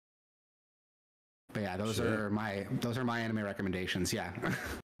 But yeah, those are my anime recommendations. Yeah.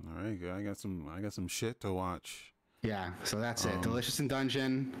 All right, I got some shit to watch. Yeah, so that's it. Delicious in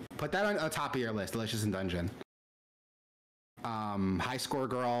Dungeon. Put that on top of your list. Delicious in Dungeon. High Score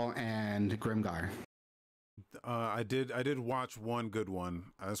Girl and Grimgar. I did watch one good one.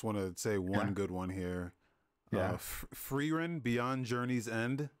 I just want to say one good one here. Frieren Beyond Journey's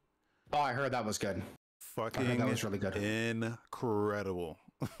End. Oh, I heard that was good. Fucking that was really good. Incredible.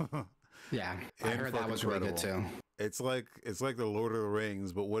 Yeah, I heard that was really good too. It's like the Lord of the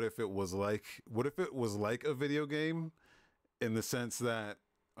Rings, but what if it was like a video game, in the sense that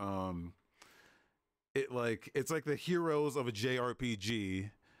it's like the heroes of a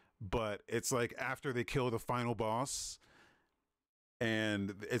JRPG, but it's like after they kill the final boss,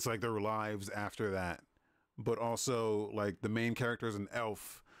 and it's like their lives after that. But also, like, the main character is an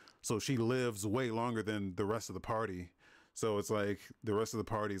elf, so she lives way longer than the rest of the party. So it's like the rest of the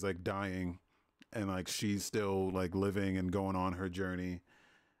party is like dying, and like she's still like living and going on her journey,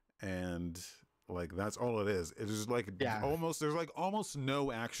 and like that's all it is. It's just like there's like almost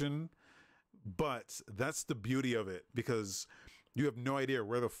no action, but that's the beauty of it, because you have no idea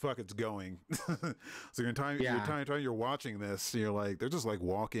where the fuck it's going. So you're watching this, you're like, they're just like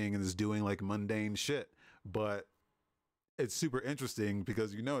walking and just doing like mundane shit, but it's super interesting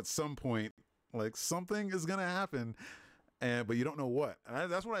because you know at some point like something is gonna happen, but you don't know what. And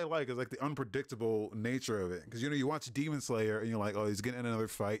that's what I like, is like the unpredictable nature of it, because you watch Demon Slayer and you're like, oh, he's getting in another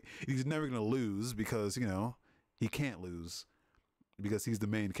fight, he's never gonna lose, because he can't lose because he's the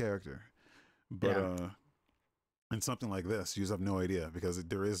main character. But and something like this, you just have no idea, because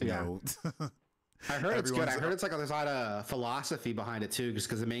there is no. I heard it's good. I heard it's like there's a lot of philosophy behind it too, just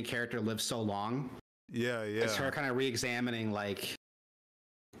because the main character lives so long. Yeah. It's her kind of re-examining, like,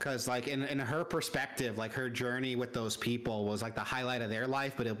 because like in her perspective, like her journey with those people was like the highlight of their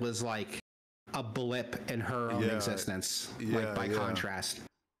life, but it was like a blip in her own existence, like by contrast.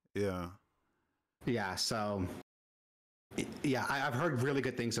 Yeah. So. Yeah, I've heard really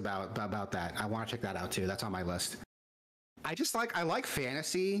good things about that. I want to check that out too. That's on my list. I like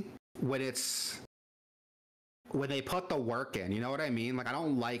fantasy when they put the work in. You know what I mean? Like, I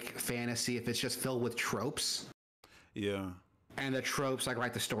don't like fantasy if it's just filled with tropes. Yeah. And the tropes like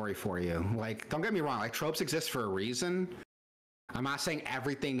write the story for you. Like, don't get me wrong. Like, tropes exist for a reason. I'm not saying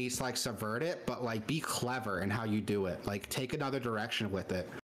everything needs to like subvert it, but like be clever in how you do it. Like, take another direction with it.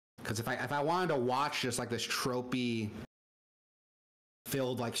 Because if I wanted to watch just like this tropey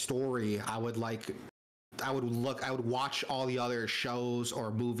filled like story, I would watch all the other shows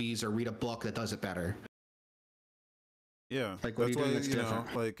or movies or read a book that does it better. Yeah, like what that's why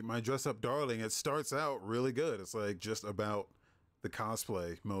like My Dress Up Darling, it starts out really good. It's like just about the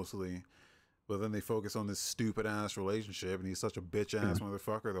cosplay mostly, but then they focus on this stupid ass relationship, and he's such a bitch ass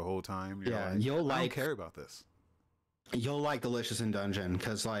motherfucker the whole time. You're like, I don't care about this. You'll like Delicious in Dungeon,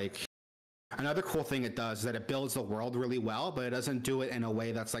 because like another cool thing it does is that it builds the world really well, but it doesn't do it in a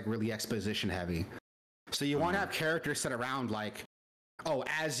way that's like really exposition heavy. So you want to have characters sit around like, oh,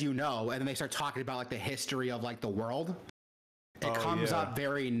 as you know, and then they start talking about like the history of like the world. It comes up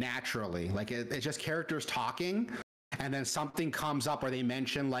very naturally. Like it's just characters talking, and then something comes up where they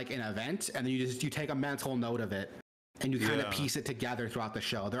mention like an event, and then you take a mental note of it, and you kind of piece it together throughout the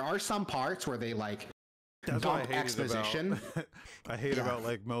show. There are some parts where they like dump exposition. I hate about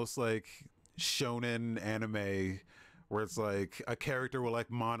like most like shonen anime, where it's like a character will like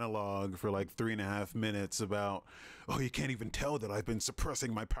monologue for like 3.5 minutes about, oh, you can't even tell that I've been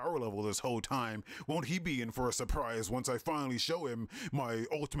suppressing my power level this whole time. Won't he be in for a surprise once I finally show him my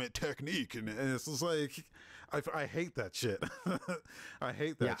ultimate technique? And it's just like, I hate that shit. I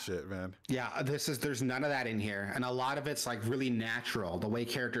hate that shit, man. Yeah, there's none of that in here, and a lot of it's like really natural, the way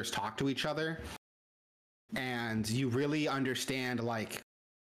characters talk to each other, and you really understand like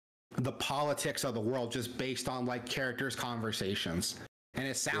the politics of the world just based on like characters' conversations, and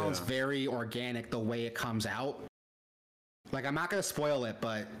it sounds very organic the way it comes out. Like, I'm not going to spoil it,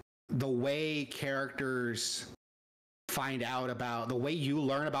 but the way characters find out about, the way you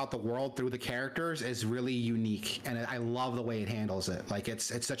learn about the world through the characters is really unique, and I love the way it handles it. Like,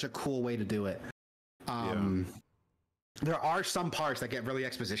 it's such a cool way to do it. There are some parts that get really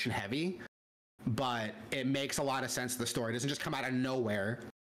exposition heavy, but it makes a lot of sense to the story. It doesn't just come out of nowhere,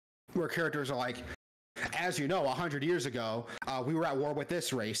 where characters are like, as you know, 100 years ago, we were at war with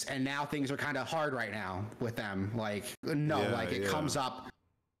this race, and now things are kind of hard right now with them. Like, it comes up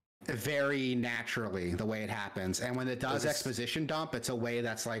very naturally the way it happens. And when it does exposition dump, it's a way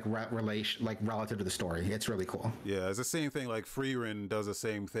that's like relative to the story. It's really cool. Yeah, it's the same thing. Like Frieren does the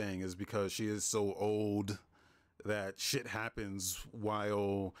same thing, is because she is so old that shit happens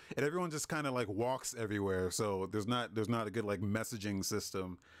and everyone just kind of like walks everywhere. So there's not a good like messaging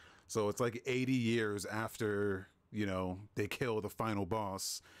system. So it's like 80 years after, they kill the final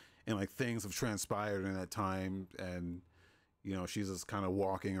boss, and like things have transpired in that time, and she's just kind of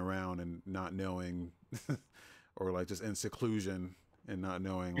walking around and not knowing or like just in seclusion and not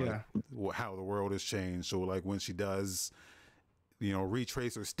knowing like how the world has changed. So like when she does you know,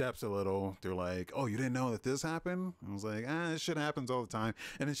 retrace her steps a little, they're like, oh, you didn't know that this happened? I was like, this shit happens all the time.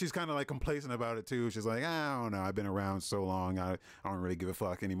 And then she's kind of like complacent about it too. She's like, I don't know, I've been around so long, I don't really give a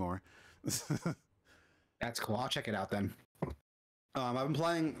fuck anymore. That's cool. I'll check it out then. I've been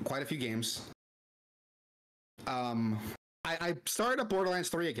playing quite a few games. I started up Borderlands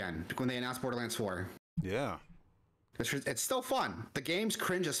 3 again when they announced Borderlands 4. Yeah. It's still fun. The game's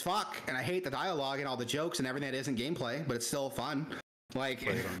cringe as fuck, and I hate the dialogue and all the jokes and everything that isn't gameplay, but it's still fun. Like,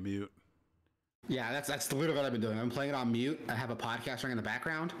 play it on mute. Yeah, that's literally what I've been doing. I've been playing it on mute. I have a podcast running in the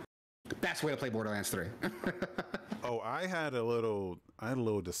background. The best way to play Borderlands 3. Oh, I had a little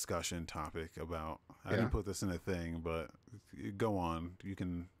discussion topic about. I didn't put this in a thing, but go on. We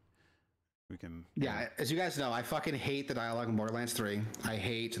can. Yeah, as you guys know, I fucking hate the dialogue in Borderlands 3. I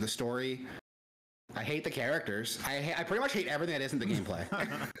hate the story. I hate the characters. I pretty much hate everything that isn't the gameplay.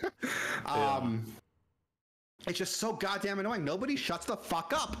 It's just so goddamn annoying. Nobody shuts the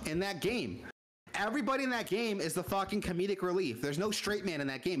fuck up in that game. Everybody in that game is the fucking comedic relief. There's no straight man in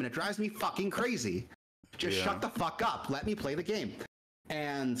that game, and it drives me fucking crazy. Just shut the fuck up. Let me play the game.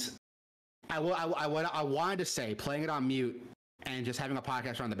 And I wanted to say, playing it on mute and just having a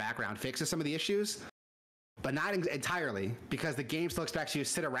podcast on the background fixes some of the issues, but not entirely, because the game still expects you to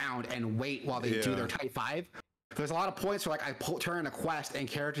sit around and wait while they do their Type 5. There's a lot of points where, like, I turn in a quest and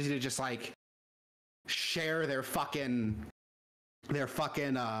characters need to just, like, share their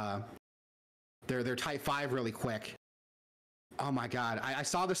Type 5 really quick. Oh my god. I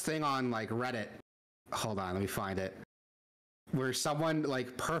saw this thing on, like, Reddit. Hold on, let me find it. Where someone,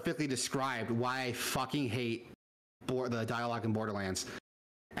 like, perfectly described why I fucking hate the dialogue in Borderlands.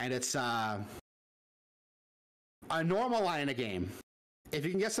 And it's, a normal line in a game. If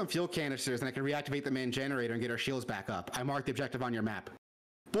you can get some fuel canisters, then I can reactivate the main generator and get our shields back up. I marked the objective on your map.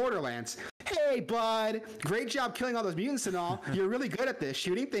 Borderlands. Hey, bud. Great job killing all those mutants and all. You're really good at this.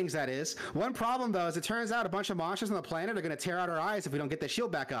 Shooting things, that is. One problem, though, is it turns out a bunch of monsters on the planet are going to tear out our eyes if we don't get the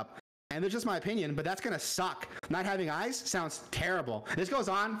shield back up. And it's just my opinion, but that's going to suck. Not having eyes sounds terrible. This goes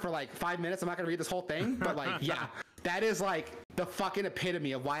on for like 5 minutes. I'm not going to read this whole thing, but like, yeah, that is like the fucking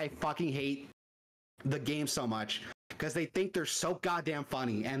epitome of why I fucking hate the game so much. Because they think they're so goddamn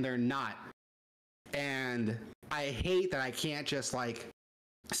funny, and they're not. And I hate that I can't just like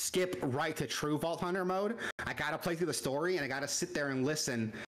skip right to true Vault Hunter mode. I gotta play through the story, and I gotta sit there and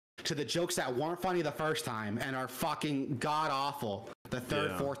listen to the jokes that weren't funny the first time and are fucking god awful the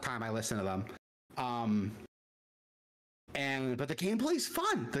third, fourth time I listen to them. But the gameplay's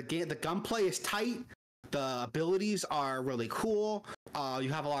fun. The gunplay is tight. The abilities are really cool. You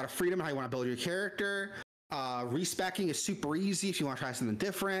have a lot of freedom in how you want to build your character. Respecking is super easy if you want to try something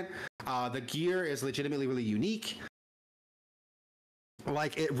different. The gear is legitimately really unique.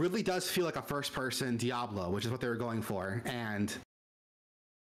 Like, it really does feel like a first-person Diablo, which is what they were going for. And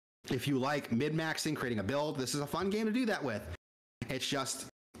if you like min-maxing, creating a build, this is a fun game to do that with. It's just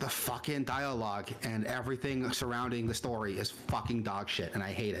the fucking dialogue and everything surrounding the story is fucking dog shit, and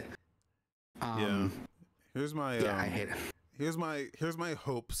I hate it. Here's my I hate it. Here's my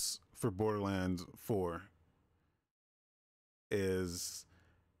hopes for Borderlands 4 is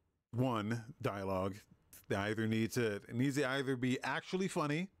one, dialogue. It needs to either be actually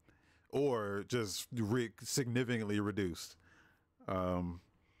funny or just significantly reduced.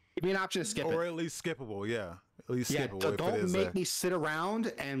 Give me an option to skip it. Or at least skippable, yeah. At least skippable. Don't make me sit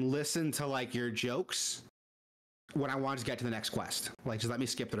around and listen to like your jokes when I want to get to the next quest. Like, just let me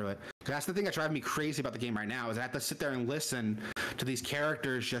skip through it. Because that's the thing that's driving me crazy about the game right now, is I have to sit there and listen to these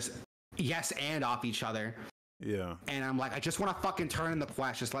characters just yes and off each other. Yeah. And I'm like, I just want to fucking turn in the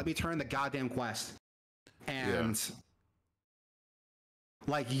quest. Just let me turn the goddamn quest. And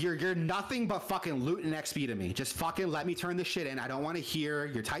like, you're nothing but fucking loot and XP to me. Just fucking let me turn this shit in. I don't want to hear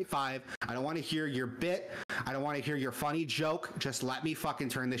your Type 5. I don't want to hear your bit. I don't want to hear your funny joke. Just let me fucking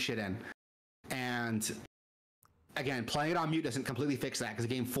turn this shit in. And again, playing it on mute doesn't completely fix that, because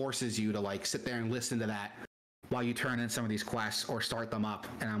the game forces you to like sit there and listen to that while you turn in some of these quests or start them up.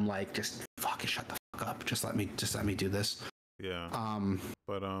 And I'm like, just fucking shut the fuck up. Just let me do this. Yeah.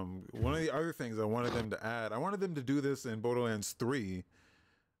 But one of the other things I wanted them to add, I wanted them to do this in Borderlands 3,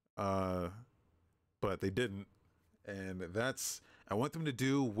 but they didn't. And I want them to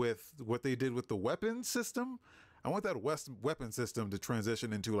do with what they did with the weapon system. I want that weapon system to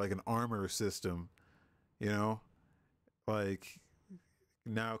transition into like an armor system, you know? Like,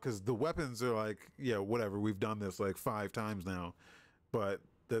 now, because the weapons are like, yeah, whatever, we've done this like 5 times now, but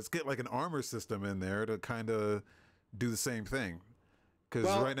let's get like an armor system in there to kind of do the same thing. Because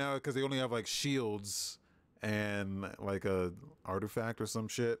right now, because they only have like shields and like a artifact or some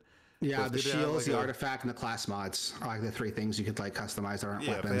shit, Yeah, the shields, the artifact, and the class mods are like the three things you could like customize that aren't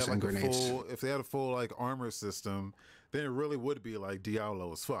weapons and grenades. If they had a full like armor system, then it really would be like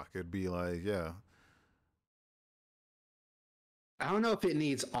Diablo as fuck. It'd be like, yeah. I don't know if it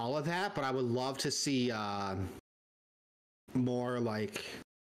needs all of that, but I would love to see more like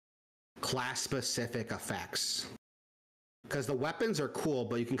class-specific effects. Because the weapons are cool,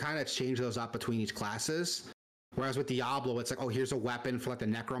 but you can kind of change those up between each classes. Whereas with Diablo, it's like, oh, here's a weapon for like the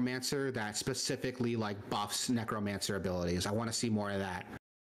Necromancer that specifically like buffs Necromancer abilities. I want to see more of that.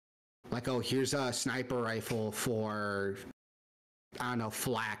 Like, oh, here's a sniper rifle for, I don't know,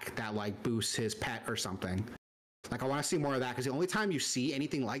 Flak that like boosts his pet or something. Like, I want to see more of that because the only time you see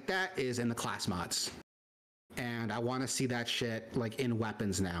anything like that is in the class mods. And I want to see that shit like in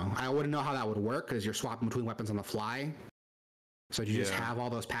weapons now. I wouldn't know how that would work because you're swapping between weapons on the fly. So do you just have all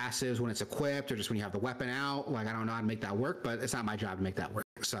those passives when it's equipped or just when you have the weapon out? Like, I don't know how to make that work, but it's not my job to make that work.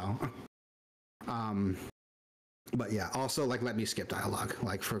 So, but yeah, also like, let me skip dialogue.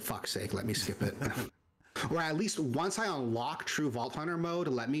 Like, for fuck's sake, let me skip it. Or at least once I unlock true Vault Hunter mode,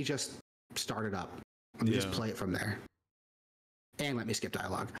 let me just start it up. Let me just play it from there. And let me skip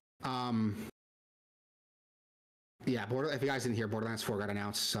dialogue. Yeah, if you guys didn't hear, Borderlands 4 got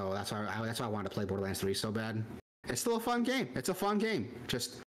announced, so that's why I wanted to play Borderlands 3 so bad. It's still a fun game. It's a fun game.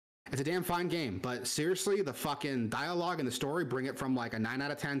 It's a damn fine game. But seriously, the fucking dialogue and the story bring it from like a 9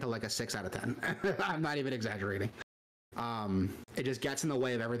 out of 10 to like a 6 out of 10. I'm not even exaggerating. It just gets in the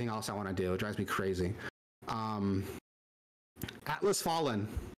way of everything else I want to do. It drives me crazy. Atlas Fallen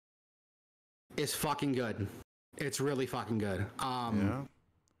is fucking good. It's really fucking good.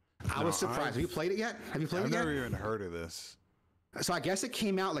 I was surprised. Have you played it yet? Have you played it yet? I've never even heard of this. So I guess it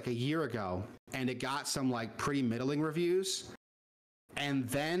came out like a year ago, and it got some like pretty middling reviews. And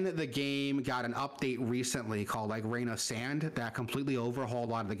then the game got an update recently called like Rain of Sand that completely overhauled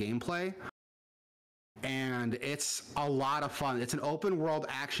a lot of the gameplay. And it's a lot of fun. It's an open world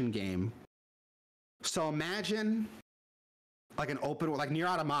action game. So imagine like an open, like Nier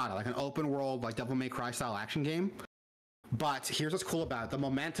Automata, like an open world, like Devil May Cry style action game. But here's what's cool about it. The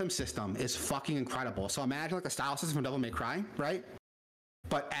momentum system is fucking incredible. So imagine like the style system from Devil May Cry, right?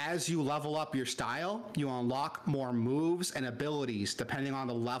 But as you level up your style, you unlock more moves and abilities depending on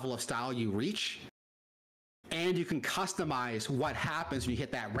the level of style you reach. And you can customize what happens when you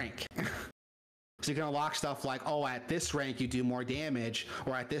hit that rank. So you can unlock stuff like, oh, at this rank you do more damage,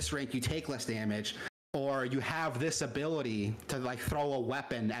 or at this rank you take less damage, or you have this ability to like throw a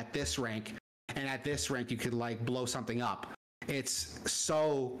weapon at this rank, and at this rank you could like blow something up. It's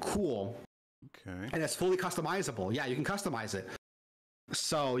so cool. Okay. And it's fully customizable. Yeah, you can customize it.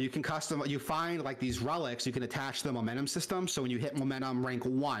 So you can you find like these relics you can attach to the momentum system. So when you hit momentum rank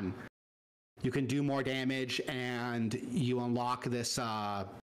 1, you can do more damage, and you unlock this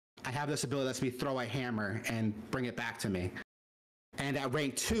I have this ability that lets me throw a hammer and bring it back to me. And at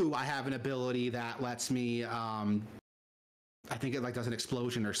rank 2, I have an ability that lets me I think it like does an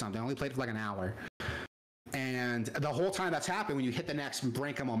explosion or something. I only played for like an hour. And the whole time that's happening, when you hit the next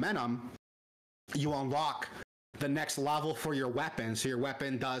rank of momentum, you unlock the next level for your weapon. So your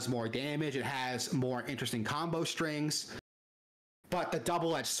weapon does more damage. It has more interesting combo strings. But the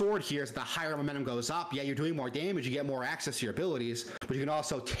double-edged sword here is the higher momentum goes up. Yeah, you're doing more damage. You get more access to your abilities, but you can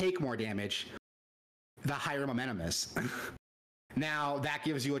also take more damage the higher momentum is. Now, that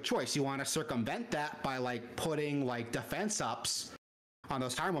gives you a choice. You want to circumvent that by like putting like defense ups on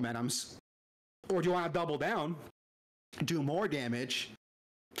those higher momentums, or do you want to double down, do more damage,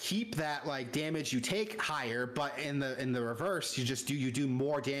 keep that like damage you take higher, but in the reverse, you do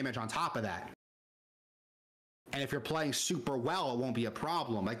more damage on top of that. And if you're playing super well, it won't be a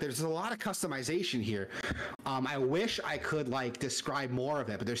problem. Like, there's a lot of customization here. I wish I could like describe more of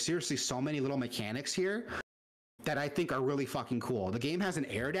it, but there's seriously so many little mechanics here that I think are really fucking cool. The game has an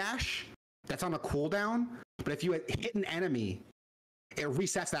air dash that's on a cooldown, but if you hit an enemy, it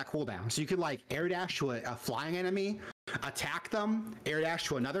resets that cooldown. So you could like air dash to a flying enemy, attack them, air dash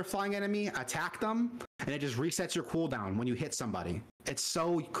to another flying enemy, attack them, and it just resets your cooldown when you hit somebody. It's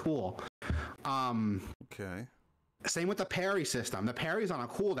so cool. Okay. Same with the parry system. The parry's on a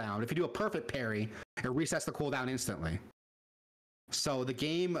cooldown. If you do a perfect parry, it resets the cooldown instantly. So the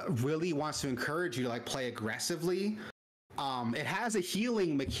game really wants to encourage you to like play aggressively. It has a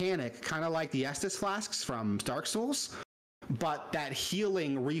healing mechanic, kind of like the Estus flasks from Dark Souls, but that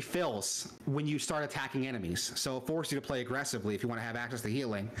healing refills when you start attacking enemies. So it forces you to play aggressively if you want to have access to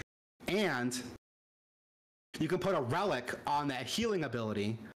healing. And you can put a relic on that healing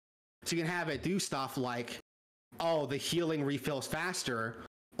ability, so you can have it do stuff like, oh, the healing refills faster,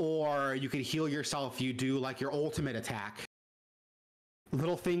 or you can heal yourself if you do like your ultimate attack.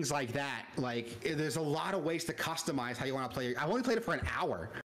 little things like that. Like, there's a lot of ways to customize how you want to play. I only played it for an hour,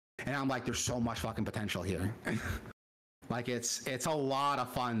 and I'm like, there's so much fucking potential here. Like, it's a lot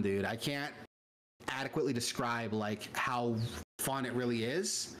of fun, dude. I can't adequately describe like how fun it really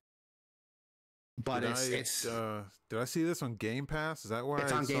is. But did I see this on Game Pass? Is that where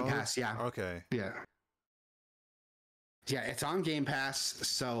it's on Game Pass? Yeah. Okay. Yeah. Yeah, it's on Game Pass,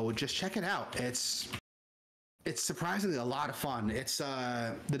 so just check it out. It's surprisingly a lot of fun. It's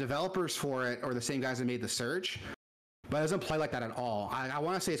the developers for it are the same guys that made The Surge, but it doesn't play like that at all. I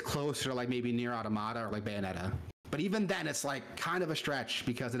want to say it's closer to like maybe Nier Automata or like Bayonetta, but even then it's like kind of a stretch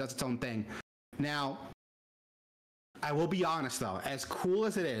because it does its own thing. Now, I will be honest though, as cool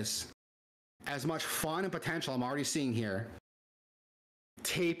as it is, as much fun and potential I'm already seeing here,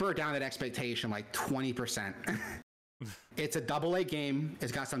 taper down that expectation like 20%. It's a AA game.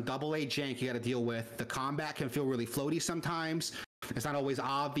 It's got some AA jank you got to deal with. The combat can feel really floaty sometimes. It's not always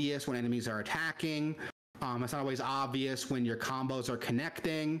obvious when enemies are attacking. It's not always obvious when your combos are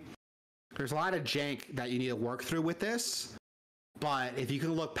connecting. There's a lot of jank that you need to work through with this. But if you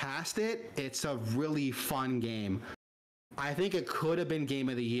can look past it, it's a really fun game. I think it could have been Game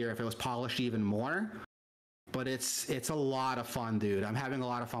of the Year if it was polished even more. But it's a lot of fun, dude. I'm having a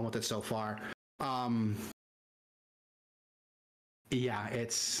lot of fun with it so far. Yeah,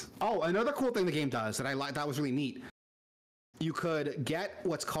 it's... Oh, another cool thing the game does that I like, that was really neat. You could get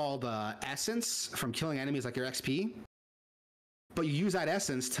what's called essence from killing enemies, like your XP. But you use that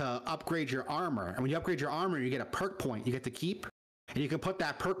essence to upgrade your armor. And when you upgrade your armor, you get a perk point you get to keep. And you can put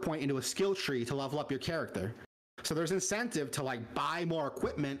that perk point into a skill tree to level up your character. So there's incentive to like buy more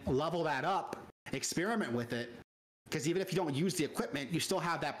equipment, level that up, experiment with it. Because even if you don't use the equipment, you still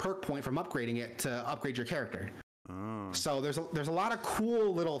have that perk point from upgrading it to upgrade your character. So there's a lot of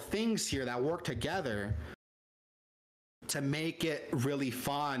cool little things here that work together to make it really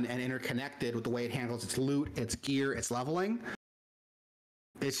fun and interconnected with the way it handles its loot, its gear, its leveling.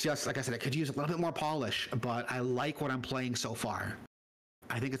 It's just, like I said, it could use a little bit more polish, but I like what I'm playing so far.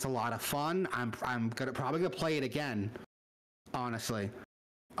 I think it's a lot of fun. I'm probably gonna play it again, honestly.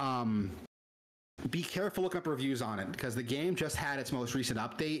 Be careful looking up reviews on it because the game just had its most recent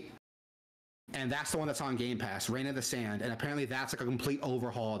update. And that's the one that's on Game Pass, Reign of the Sand. And apparently that's like a complete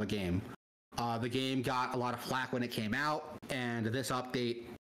overhaul of the game. The game got a lot of flack when it came out, and this update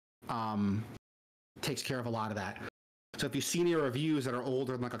takes care of a lot of that. So if you see any reviews that are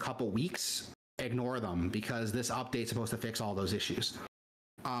older than like a couple weeks, ignore them because this update's supposed to fix all those issues.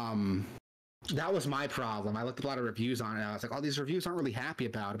 That was my problem. I looked at a lot of reviews on it. I was like, oh, these reviews aren't really happy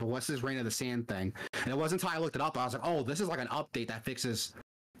about it, but what's this Reign of the Sand thing? And it wasn't until I looked it up, I was like, oh, this is like an update that fixes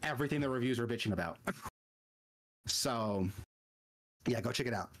everything the reviews are bitching about. So yeah, go check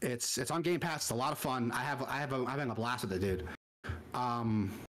it out. It's on Game Pass. It's a lot of fun. I'm having a blast with it, dude.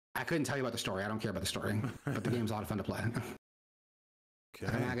 I couldn't tell you about the story. I don't care about the story, but the game's a lot of fun to play. Okay.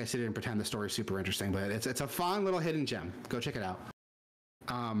 I'm not gonna sit here and pretend the story's super interesting, but it's a fun little hidden gem. Go check it out.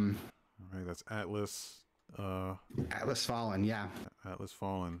 All right, that's Atlas. Atlas Fallen, yeah. Atlas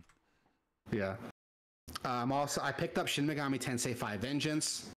Fallen. Yeah. I picked up Shin Megami Tensei 5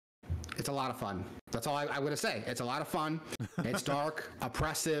 Vengeance. It's a lot of fun. That's all I'm going to say. It's a lot of fun. It's dark,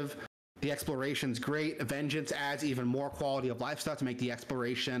 oppressive. The exploration's great. Vengeance adds even more quality of life stuff to make the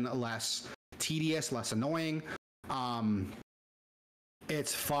exploration less tedious, less annoying.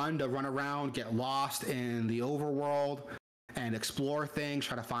 It's fun to run around, get lost in the overworld, and explore things,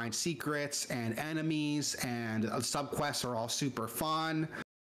 try to find secrets and enemies, and subquests are all super fun.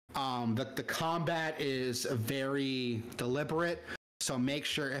 The combat is very deliberate, so make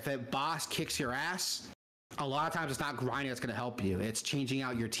sure if a boss kicks your ass, a lot of times it's not grinding that's going to help you. It's changing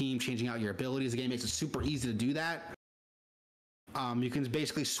out your team, changing out your abilities. The game makes it super easy to do that. You can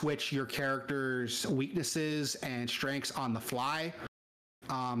basically switch your character's weaknesses and strengths on the fly.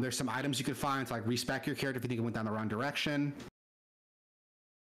 There's some items you can find to like respec your character if you think it went down the wrong direction.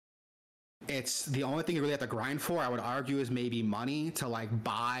 It's the only thing you really have to grind for, I would argue, is maybe money to like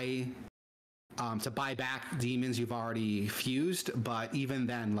buy back demons you've already fused. But even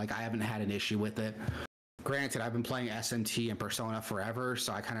then, like, I haven't had an issue with it. Granted, I've been playing SNT and Persona forever,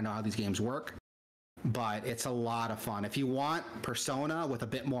 so I kind of know how these games work. But it's a lot of fun. If you want Persona with a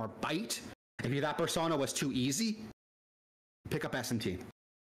bit more bite, if you thought Persona was too easy, pick up SNT.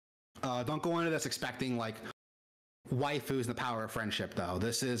 Don't go into this expecting like waifus and the power of friendship, though.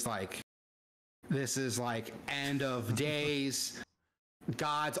 This is like end of days,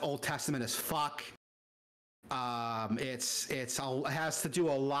 God's Old Testament as fuck. It has to do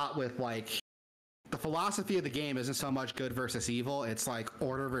a lot with like the philosophy of the game isn't so much good versus evil. It's like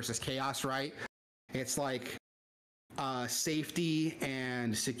order versus chaos, right? It's like safety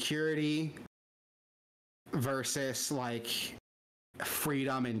and security versus like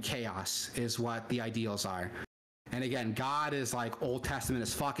freedom and chaos is what the ideals are. And again, God is like Old Testament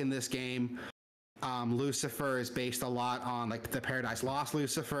as fuck in this game. Lucifer is based a lot on like the Paradise Lost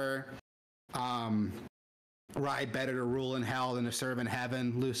Lucifer. Right, better to rule in hell than to serve in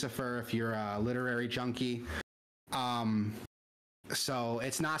heaven, Lucifer, if you're a literary junkie. So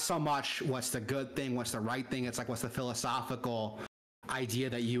it's not so much what's the good thing, what's the right thing. It's like what's the philosophical idea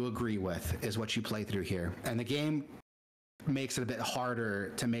that you agree with is what you play through here. And the game makes it a bit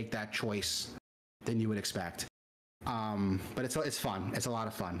harder to make that choice than you would expect. But it's fun. It's a lot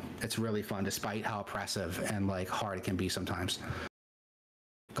of fun. It's really fun, despite how oppressive and like hard it can be sometimes.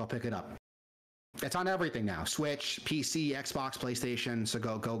 Go pick it up. It's on everything now: Switch, PC, Xbox, PlayStation. So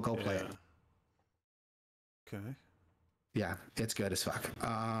go play it. Okay. Yeah, it's good as fuck.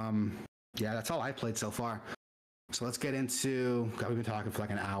 Yeah, that's all I played so far. So let's get into. God, we've been talking for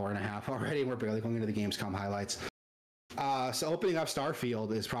like an hour and a half already. We're barely going into the Gamescom highlights. So opening up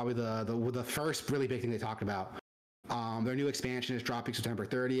Starfield is probably the first really big thing they talked about. Their new expansion is dropping September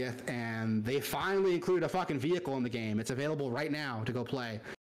 30th, and they finally included a fucking vehicle in the game. It's available right now to go play.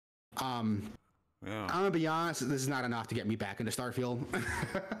 Yeah. I'm gonna be honest, this is not enough to get me back into Starfield.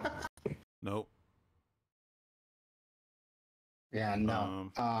 Nope. Yeah,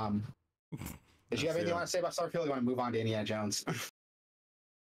 no. Did you have anything you want to say about Starfield? Or you want to move on to Indiana Jones?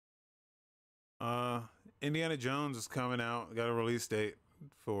 Indiana Jones is coming out. Got a release date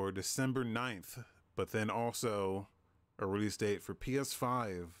for December 9th, but then also a release date for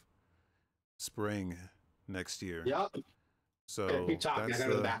PS5 spring next year. Yep. So keep talking. I gotta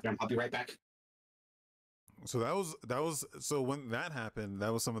go to the bathroom. I'll be right back. So that was so when that happened,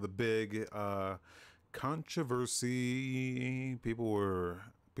 that was some of the big controversy. People were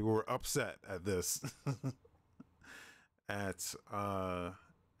upset at this. I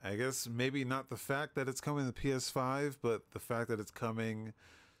guess maybe not the fact that it's coming to PS5, but the fact that it's coming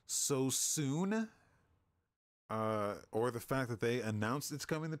so soon, or the fact that they announced it's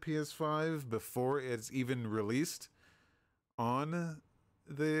coming to PS5 before it's even released on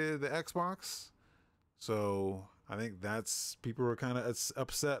the Xbox. So I think that's people are kind of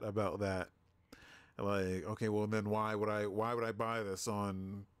upset about that. Like, okay, well then why would I buy this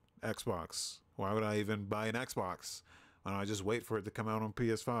on Xbox? Why would I even buy an Xbox? And I just wait for it to come out on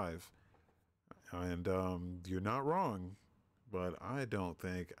PS5. And you're not wrong, but I don't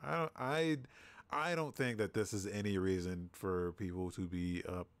think that this is any reason for people to be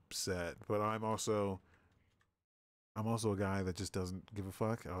upset. But I'm also a guy that just doesn't give a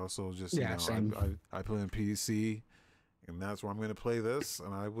fuck. I also just I play on PC, and that's where I'm going to play this.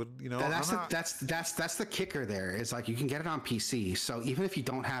 And I would, that's the kicker. There is like you can get it on PC. So even if you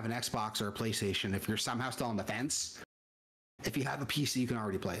don't have an Xbox or a PlayStation, if you're somehow still on the fence, if you have a PC, you can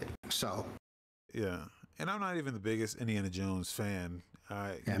already play it. So yeah, and I'm not even the biggest Indiana Jones fan.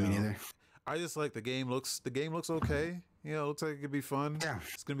 Me neither. I just like the game looks okay. It looks like it could be fun. Yeah,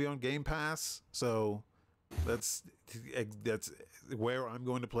 it's gonna be on Game Pass, so that's where I'm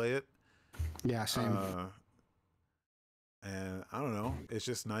going to play it. Yeah, same. And I don't know, it's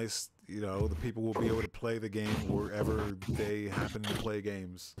just nice, the people will be able to play the game wherever they happen to play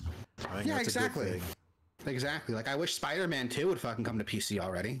games. I think that's exactly. A good thing. Exactly. Like I wish Spider-Man 2 would fucking come to PC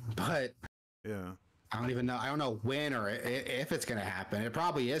already, but yeah. I don't even know. I don't know when or if it's going to happen. It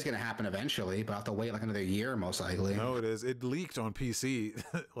probably is going to happen eventually, but I'll have to wait like another year most likely. No, it is. It leaked on PC.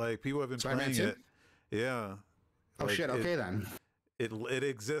 Like people have been Spider-Man playing 2? it. Yeah. Oh shit. Okay then. It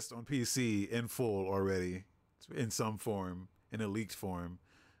exists on PC in full already, in some form, in a leaked form,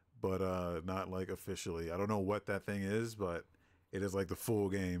 but not like officially. I don't know what that thing is, but it is like the full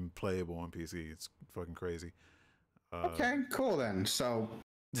game playable on PC. It's fucking crazy. Okay, cool then. So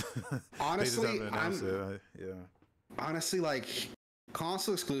honestly, honestly, like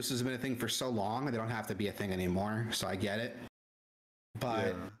console exclusives have been a thing for so long, and they don't have to be a thing anymore. So I get it.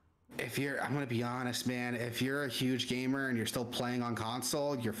 But I'm gonna be honest, man. If you're a huge gamer and you're still playing on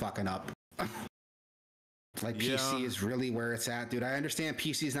console, you're fucking up. Like PC is really where it's at, dude. I understand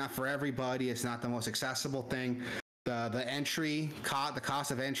PC is not for everybody. It's not the most accessible thing. The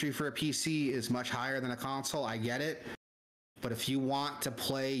cost of entry for a PC is much higher than a console. I get it. But if you want to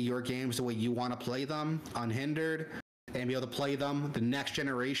play your games the way you want to play them, unhindered, and be able to play them the next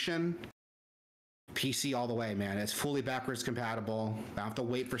generation, PC all the way, man. It's fully backwards compatible. I don't have to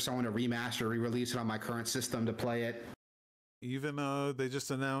wait for someone to remaster or re-release it on my current system to play it. Even they just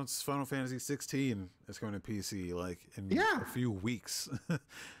announced Final Fantasy 16 is coming to PC like in a few weeks.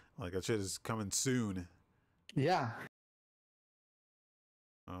 Like that shit is coming soon. Yeah.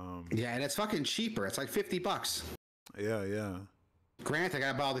 And it's fucking cheaper. It's like $50. Yeah. Granted, I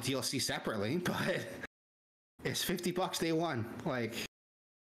gotta buy all the DLC separately, but it's $50 day one. Like,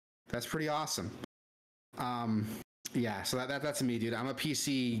 that's pretty awesome. Yeah, so that's me, dude. I'm a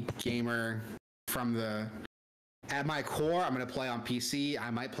PC gamer at my core. I'm gonna play on PC.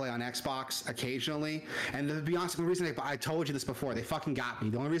 I might play on Xbox occasionally. And to be honest, the reason I told you this before, they fucking got me.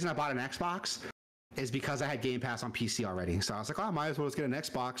 The only reason I bought an Xbox is because I had Game Pass on PC already. So I was like, oh, I might as well just get an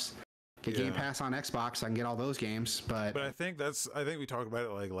Xbox. Get Game Pass on Xbox, so I can get all those games. But I think we talked about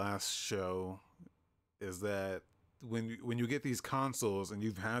it like last show, is that when you get these consoles and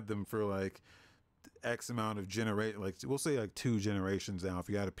you've had them for like X amount of like we'll say like 2 generations now, if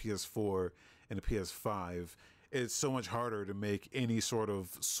you had a PS4 and a PS5, it's so much harder to make any sort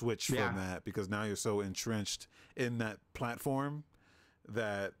of switch from that, because now you're so entrenched in that platform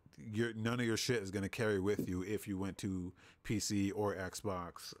that none of your shit is going to carry with you if you went to PC or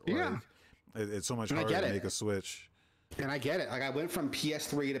Xbox. Like, it's so much harder to make a switch. And I get it. Like, I went from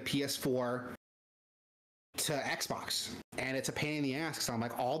PS3 to PS4 to Xbox, and it's a pain in the ass because I'm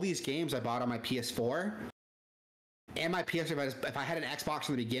like, all these games I bought on my PS4 and my PS3, if I had an Xbox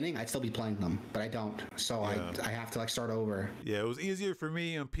from the beginning, I'd still be playing them, but I don't. So I have to like start over. Yeah, it was easier for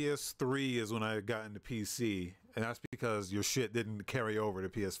me on PS3 is when I got into PC, and that's because your shit didn't carry over to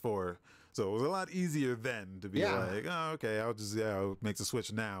PS4. So it was a lot easier then to be like, oh, okay, I'll make the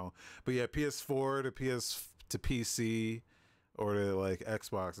switch now. But yeah, PS4 to PC or to like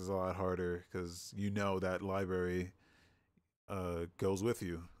Xbox is a lot harder because you know that library goes with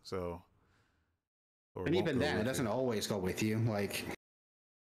you. So, and even then, it doesn't always go with you. Like,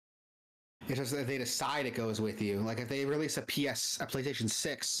 it's just that they decide it goes with you. Like, if they release a PlayStation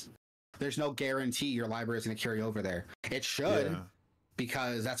 6, there's no guarantee your library is going to carry over there. It should,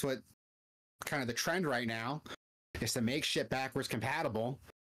 because that's what kind of the trend right now is to make shit backwards compatible,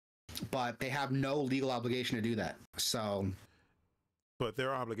 but they have no legal obligation to do that. So, but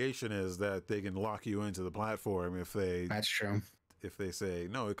their obligation is that they can lock you into the platform if they. That's true. If they say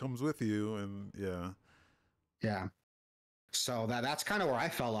no, it comes with you, and yeah. So that's kind of where I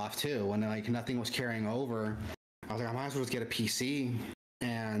fell off too. When like nothing was carrying over, I was like, I might as well just get a PC,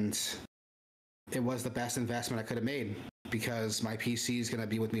 and it was the best investment I could have made because my PC is going to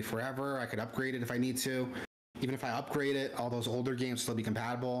be with me forever. I could upgrade it if I need to. Even if I upgrade it, all those older games still be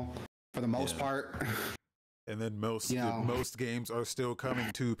compatible for the most part. And then most games are still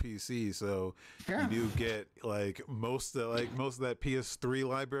coming to PC, so you do get like most of that PS3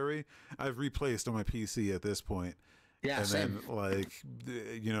 library I've replaced on my PC at this point. Yeah, and same. Then like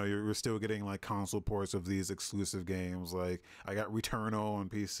you're still getting like console ports of these exclusive games. Like I got Returnal on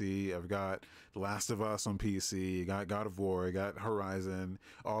PC, I've got Last of Us on PC, got God of War, I got Horizon.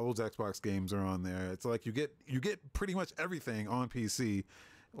 All those Xbox games are on there. It's like you get pretty much everything on PC.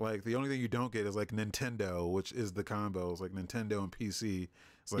 Like the only thing you don't get is like Nintendo, which is the combos, like Nintendo and PC.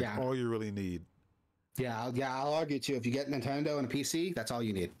 It's like all you really need. I'll argue too. If you get Nintendo and a PC, that's all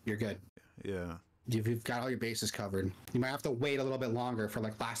you need. You're good. Yeah. You've got all your bases covered. You might have to wait a little bit longer for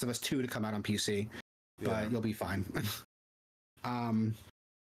like Last of Us 2 to come out on PC, but you'll be fine.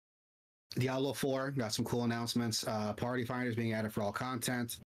 Diablo 4 got some cool announcements. Party Finders being added for all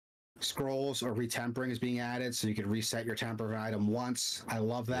content. Scrolls or retempering is being added, so you can reset your temper of an item once. I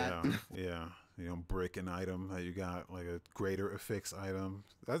love that. Yeah. Break an item that you got, like a greater affix item.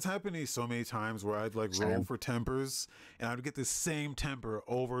 That's happened to me so many times where I'd like roll for tempers and I'd get the same temper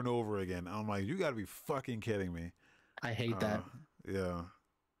over and over again. I'm like, you gotta be fucking kidding me. I hate that. Yeah.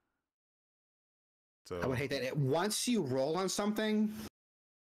 So I would hate that. Once you roll on something,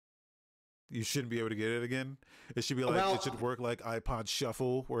 you shouldn't be able to get it again. It should be like it should work like iPod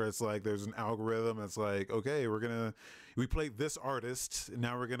Shuffle, where it's like there's an algorithm that's like, okay, we played this artist, and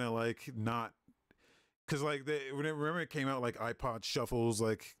now we're gonna like not, because like remember it came out like iPod Shuffle's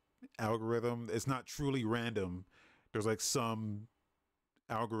like algorithm. It's not truly random. There's like some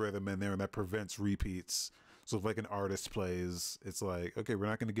algorithm in there that prevents repeats. So if like an artist plays, it's like, okay, we're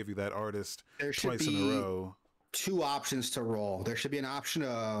not going to give you that artist twice in a row. 2 options to roll. There should be an option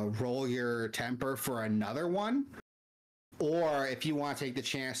to roll your temper for another one, or if you want to take the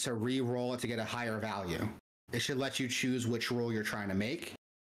chance to re-roll it to get a higher value. It should let you choose which roll you're trying to make.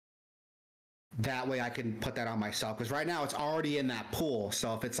 That way I can put that on myself, because right now it's already in that pool.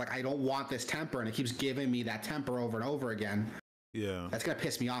 So if it's like I don't want this temper and it keeps giving me that temper over and over again, that's gonna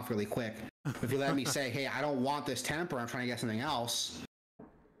piss me off really quick. If you let me say, hey, I don't want this temper, I'm trying to get something else,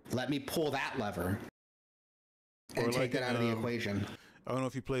 let me pull that lever and take that out of the equation. I don't know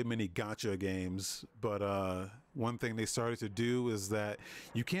if you played many gacha games, but one thing they started to do is that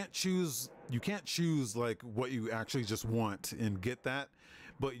you can't choose like what you actually just want and get that,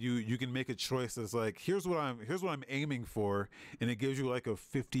 but you can make a choice that's like, here's what I'm aiming for, and it gives you like a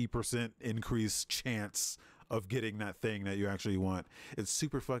 50% increased chance of getting that thing that you actually want. It's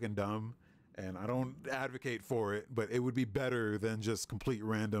super fucking dumb, and I don't advocate for it, but it would be better than just complete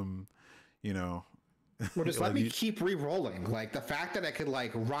random, you know. Well, just let me keep re-rolling. Like the fact that I could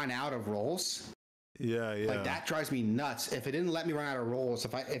like run out of rolls. Yeah. Like that drives me nuts. If it didn't let me run out of rolls,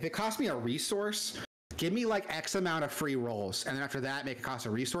 if it cost me a resource, give me like X amount of free rolls, and then after that make it cost a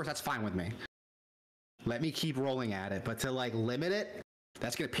resource, that's fine with me. Let me keep rolling at it, but to like limit it,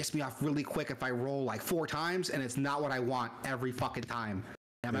 that's gonna piss me off really quick if I roll like 4 times and it's not what I want every fucking time.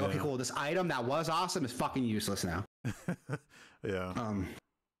 And I'm like, okay, cool, this item that was awesome is fucking useless now. Yeah.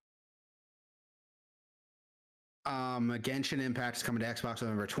 Genshin Impact is coming to Xbox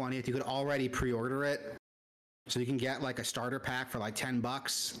November 20th. You could already pre-order it. So you can get like a starter pack for like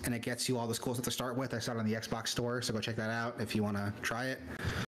 $10 and it gets you all this cool stuff to start with. I saw it on the Xbox store, so go check that out if you want to try it.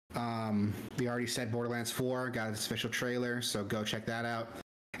 We already said Borderlands 4 got its official trailer, so go check that out.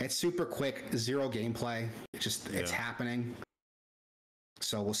 It's super quick, 0 gameplay. It's happening.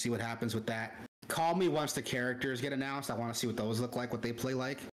 So we'll see what happens with that. Call me once the characters get announced. I want to see what those look like, what they play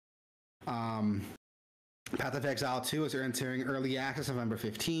like. Path of Exile 2 is entering early access November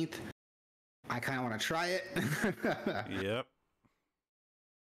 15th. I kind of want to try it. Yep.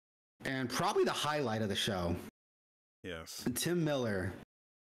 And probably the highlight of the show. Yes. Tim Miller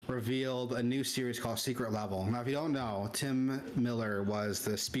revealed a new series called Secret Level. Now, if you don't know, Tim Miller was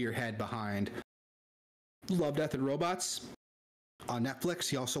the spearhead behind Love, Death, and Robots on Netflix.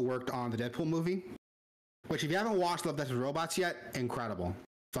 He also worked on the Deadpool movie, which if you haven't watched Love, Death, and Robots yet, incredible.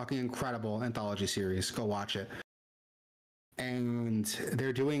 Fucking incredible anthology series. Go watch it. And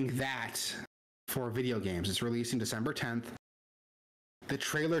they're doing that for video games. It's releasing December 10th. The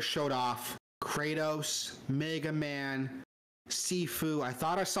trailer showed off Kratos, Mega Man, Sifu. I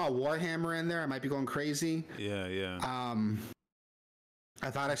thought I saw Warhammer in there. I might be going crazy. Yeah. I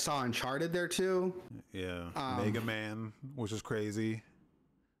thought I saw Uncharted there too. Yeah. Mega Man, which is crazy.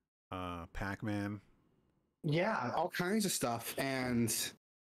 Pac-Man. Yeah, all kinds of stuff. And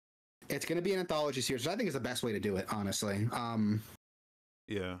it's going to be an anthology series, which I think is the best way to do it, honestly.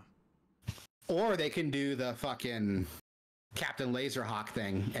 Yeah. Or they can do the fucking Captain Laserhawk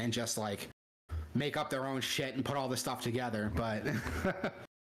thing and just like make up their own shit and put all this stuff together. But if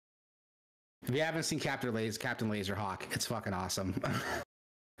you haven't seen Captain Laserhawk, it's fucking awesome.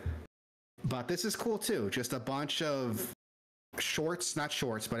 But this is cool too. Just a bunch of not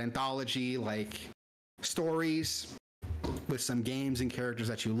shorts, but anthology like stories with some games and characters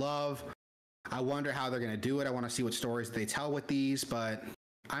that you love. I wonder how they're going to do it. I want to see what stories they tell with these, but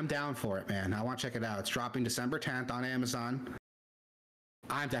I'm down for it, man. I want to check it out. It's dropping December 10th on Amazon.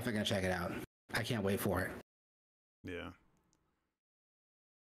 I'm definitely going to check it out. I can't wait for it. Yeah.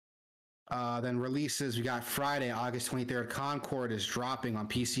 Then releases, we got Friday, August 23rd. Concord is dropping on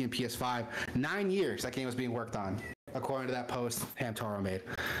PC and PS5. 9 years that game was being worked on, according to that post Hamtaro made.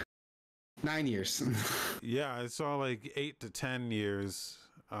 9 years. Yeah, I saw like 8 to 10 years,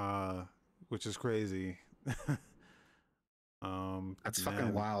 which is crazy. That's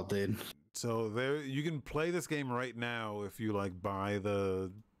fucking wild, dude. So you can play this game right now if you like buy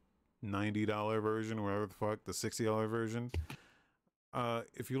the $90 version or whatever the fuck, the $60 version.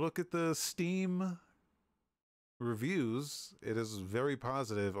 If you look at the Steam reviews, it is very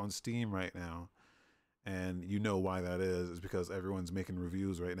positive on Steam right now. And you know why that is because everyone's making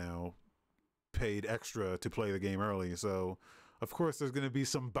reviews right now, paid extra to play the game early. So, of course, there's going to be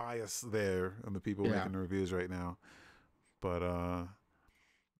some bias there on the people making the reviews right now. But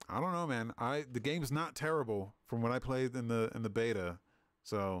I don't know, man. The game's not terrible from what I played in the beta.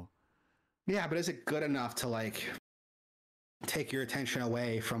 So, yeah, but is it good enough to like take your attention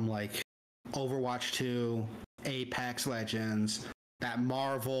away from like Overwatch 2, Apex Legends, that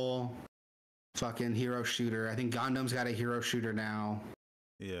Marvel fucking hero shooter? I think Gundam's got a hero shooter now.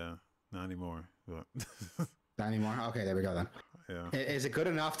 Yeah, not anymore. But not anymore? Okay, there we go then. Yeah. Is it good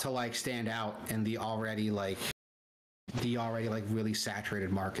enough to like stand out in the already really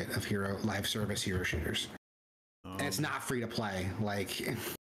saturated market of live service hero shooters? And it's not free to play. Like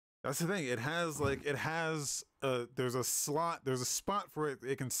that's the thing. There's a spot for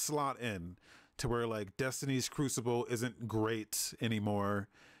it can slot in to where like Destiny's Crucible isn't great anymore,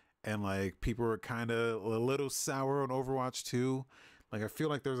 and like people are kind of a little sour on Overwatch 2. Like I feel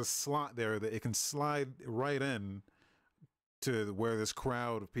like there's a slot there that it can slide right in to where this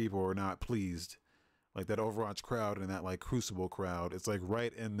crowd of people are not pleased. Like that Overwatch crowd and that like Crucible crowd, it's like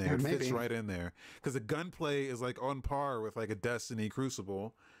right in there. It fits right in there because the gunplay is like on par with like a Destiny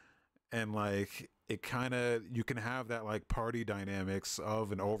Crucible, and like it kind of, you can have that like party dynamics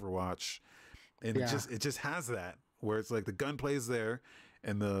of an Overwatch, and it just has that where it's like the gunplay is there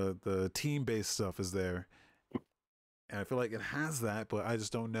and the team based stuff is there, and I feel like it has that, but I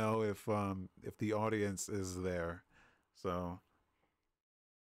just don't know if the audience is there. So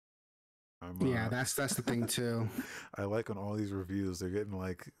yeah, that's the thing too. I like on all these reviews they're getting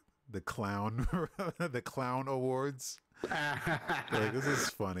like the clown the clown awards. Like, this is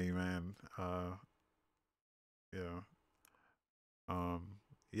funny, man. Yeah.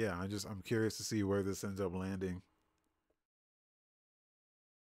 Yeah, I'm curious to see where this ends up landing.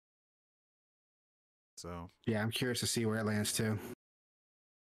 So yeah, I'm curious to see where it lands too.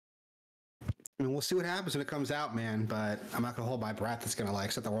 I mean, we'll see what happens when it comes out, man, but I'm not gonna hold my breath it's gonna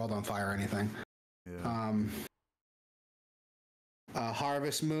like set the world on fire or anything. yeah.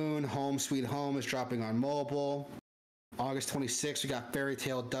 Harvest Moon Home Sweet Home is dropping on mobile. August 26th, we got Fairy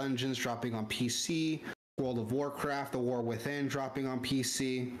Tale Dungeons dropping on PC. World of Warcraft, The War Within dropping on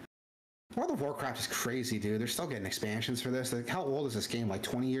PC. World of Warcraft is crazy, dude. They're still getting expansions for this. Like, how old is this game? Like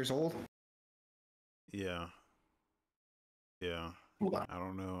 20 years old? Yeah. Yeah. Wow. I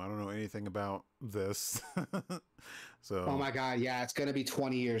don't know anything about this. So Oh my god, yeah, it's gonna be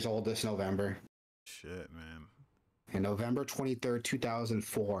 20 years old this November. shit, man. And November 23rd,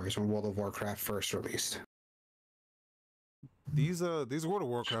 2004 is when World of Warcraft first released. These World of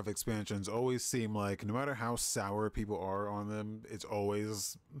Warcraft expansions always seem like, no matter how sour people are on them, it's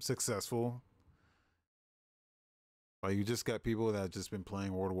always successful. Like, you just got people that have just been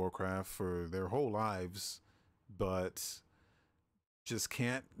playing World of Warcraft for their whole lives, but just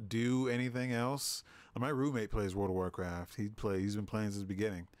can't do anything else. My roommate plays World of Warcraft. He's been playing since the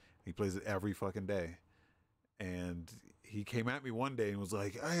beginning. He plays it every fucking day. And he came at me one day and was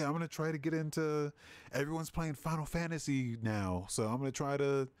like, "Hey, I'm gonna try to get into. Everyone's playing Final Fantasy now, so I'm gonna try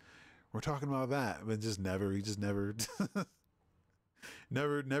to. We're talking about that, but he just never,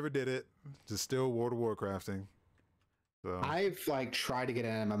 never did it. Just still World of Warcrafting." So I've like tried to get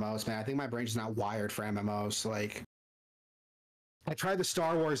into MMOs, man. I think my brain's just not wired for MMOs. Like, I tried the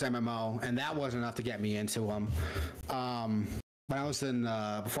Star Wars MMO, and that wasn't enough to get me into them. When I was in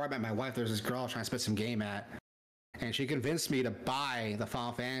before I met my wife, there was this girl I was trying to spit some game at. And she convinced me to buy the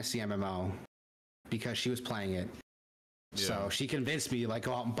Final Fantasy MMO because she was playing it. Yeah. So she convinced me to like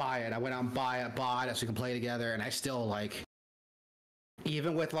go out and buy it. I went out and bought it so we can play together. And I still like,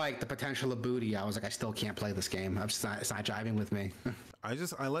 even with like the potential of booty, I was like, I still can't play this game. It's not jiving with me.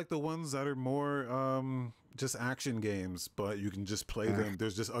 I like the ones that are more just action games, but you can just play them.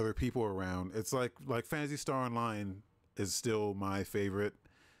 There's just other people around. It's like Phantasy Star Online is still my favorite.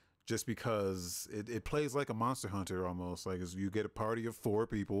 Just because it plays like a Monster Hunter almost. Like, you get a party of 4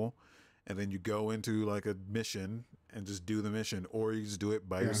 people, and then you go into like a mission and just do the mission, or you just do it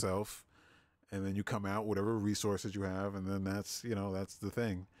by yourself, and then you come out whatever resources you have, and then that's the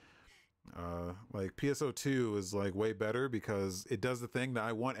thing. Like PSO2 is like way better because it does the thing that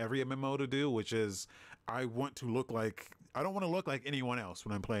I want every MMO to do, which is I don't want to look like anyone else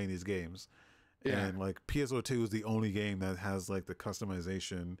when I'm playing these games. Yeah. And like PSO2 is the only game that has like the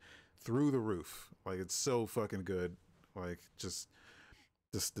customization through the roof. Like, it's so fucking good. Like, just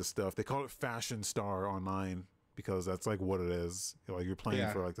the stuff. They call it Fashion Star Online because that's like what it is. Like, you're playing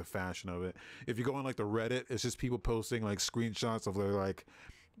for like the fashion of it. If you go on like the Reddit, it's just people posting like screenshots of their like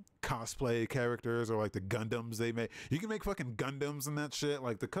cosplay characters or like the Gundams they make. You can make fucking Gundams and that shit.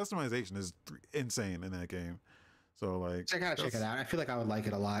 Like, the customization is insane in that game. So like, I gotta check it out. I feel like I would like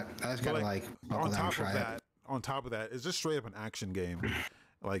it a lot. I just gotta like on top of that, it's just straight up an action game.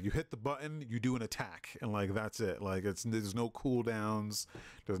 Like, you hit the button, you do an attack, and like that's it. Like, there's no cooldowns,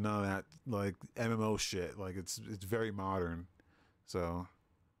 there's none of that like MMO shit. Like, it's very modern. So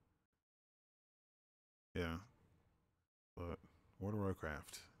yeah, but World of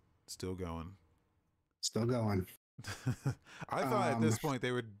Warcraft still going. Still going. I thought at this point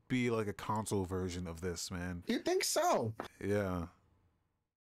they would be like a console version of this, man. You think so? Yeah.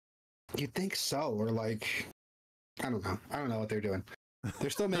 You think so? Or like, I don't know. I don't know what they're doing.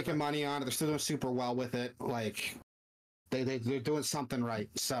 They're still making money on it. They're still doing super well with it. Like, they're doing something right.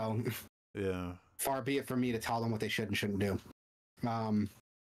 So yeah. Far be it from me to tell them what they should and shouldn't do.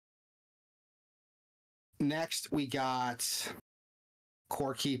 Next we got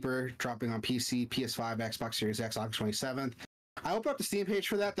Core Keeper dropping on PC, PS5, Xbox Series X, August 27th. I opened up the Steam page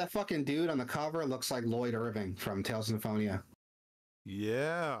for that. That fucking dude on the cover looks like Lloyd Irving from Tales of Symphonia.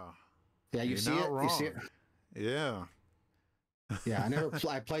 Yeah. Yeah, you see it? Wrong. You see it? Yeah. Yeah,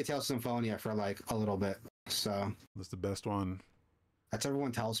 I played Tales of Symphonia for like a little bit. So that's the best one. That's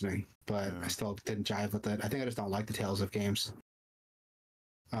everyone tells me, but I still didn't jive with it. I think I just don't like the Tales of games.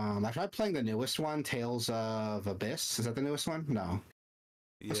 I tried playing the newest one, Tales of Abyss. Is that the newest one? No.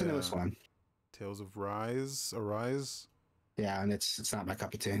 What's the newest one? Tales of Arise. Yeah, and it's not my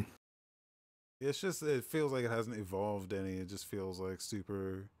cup of tea. It's just, it feels like it hasn't evolved any. It just feels like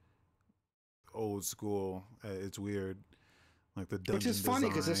super old school. It's weird. Like the dungeon, which is funny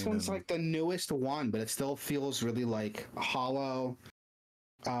because this one's like the newest one, but it still feels really like hollow.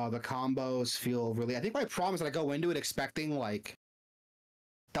 The combos feel really. I think my problem is that I go into it expecting like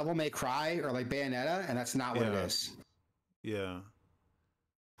Devil May Cry or like Bayonetta, and that's not what it is. Yeah.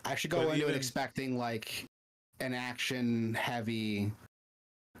 I should go into it expecting like an action heavy.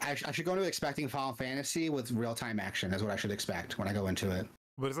 I should go into it expecting Final Fantasy with real time action. Is what I should expect when I go into it.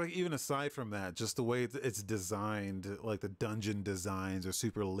 But it's like, even aside from that, just the way it's designed, like the dungeon designs are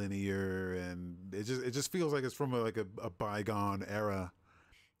super linear, and it just feels like it's from a bygone era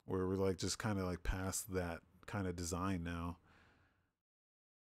where we're like just kind of like past that kind of design now.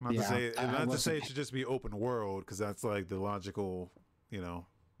 Not to say it should just be open world, because that's like the logical,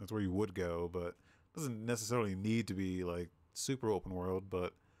 that's where you would go, but it doesn't necessarily need to be like super open world.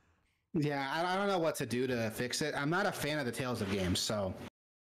 But yeah, I don't know what to do to fix it. I'm not a fan of the Tales of games, so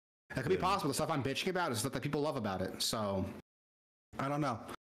it could be possible. The stuff I'm bitching about is stuff that people love about it. So I don't know.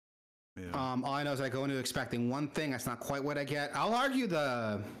 Yeah. All I know is I go into expecting one thing. That's not quite what I get. I'll argue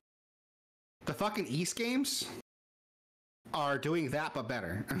the fucking East games are doing that, but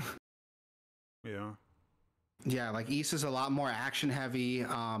better. Yeah. Yeah, like East is a lot more action heavy.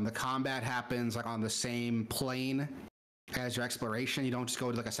 The combat happens like on the same plane as your exploration. You don't just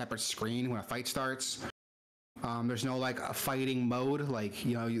go to like a separate screen when a fight starts. There's no like a fighting mode. Like,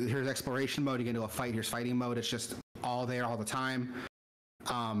 here's exploration mode, you get into a fight, here's fighting mode. It's just all there all the time.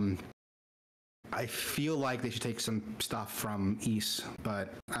 I feel like they should take some stuff from East,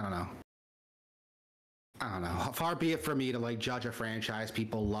 but I don't know. Far be it for me to like judge a franchise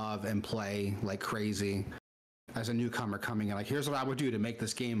people love and play like crazy as a newcomer coming in. Like, here's what I would do to make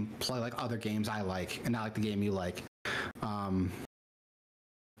this game play like other games I like and not like the game you like.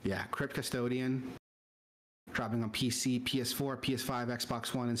 Yeah, Crypt Custodian dropping on PC, PS4, PS5,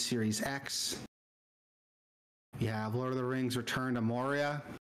 Xbox One, and Series X. Yeah, Lord of the Rings Return to Moria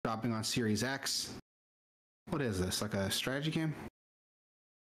dropping on Series X. What is this? Like a strategy game?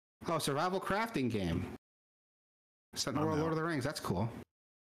 Oh, survival crafting game. Set in the world of Lord of the Rings. That's cool.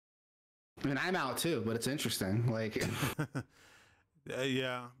 I mean, I'm out too, but it's interesting. Like,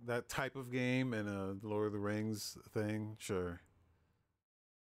 yeah, that type of game and a Lord of the Rings thing, sure.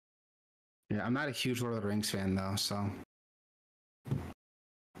 Yeah, I'm not a huge Lord of the Rings fan though, so.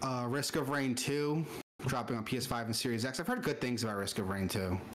 Risk of Rain 2 dropping on PS5 and Series X. I've heard good things about Risk of Rain 2.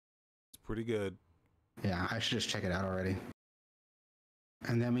 It's pretty good. Yeah, I should just check it out already.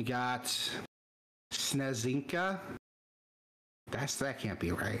 And then we got Snezhinka. That can't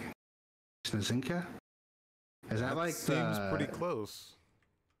be right. Snezhinka? Is that like seems pretty close.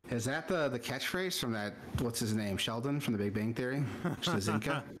 Is that the catchphrase from that, what's his name, Sheldon from The Big Bang Theory?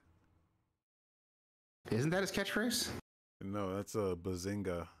 Snezhinka? Isn't that his catchphrase? No, that's a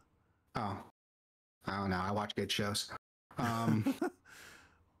Bazinga. Oh. I don't know. I watch good shows. I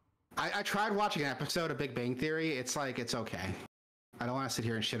tried watching an episode of Big Bang Theory. It's like, it's okay. I don't want to sit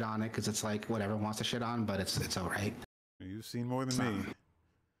here and shit on it because it's like what everyone wants to shit on, but it's all right. You've seen more than me.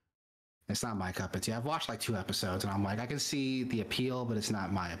 It's not my cup of tea. I've watched like 2 episodes and I'm like, I can see the appeal, but it's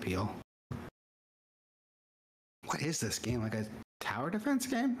not my appeal. What is this game? Like a tower defense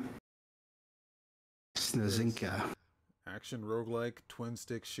game? Snezhinka. Action roguelike twin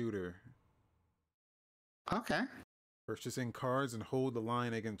stick shooter. Okay. Purchasing cards and hold the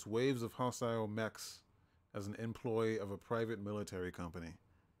line against waves of hostile mechs as an employee of a private military company.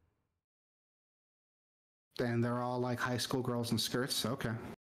 And they're all like high school girls in skirts. Okay.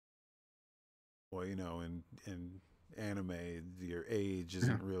 Well, in anime, your age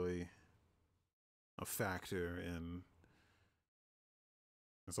isn't really a factor, and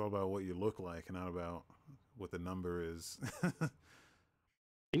it's all about what you look like and not about what the number is.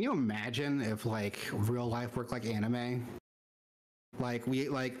 Can you imagine if like real life worked like anime? Like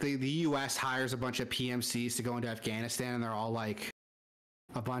the US hires a bunch of PMCs to go into Afghanistan and they're all like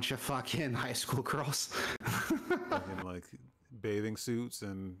a bunch of fucking high school girls. In like bathing suits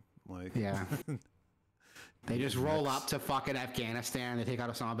and like yeah. They just roll up to fucking Afghanistan, they take out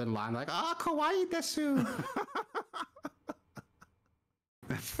Osama bin Laden, like, oh, kawaii desu.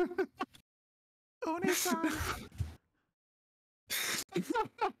 Oni-san.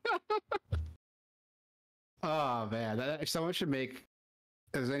 Oh man, if someone should make.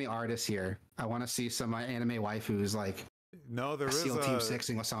 If there's any artists here, I want to see some anime waifus like. No, there is SEAL Team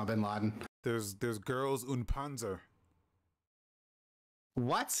 6ing Osama bin Laden. There's girls und Panzer.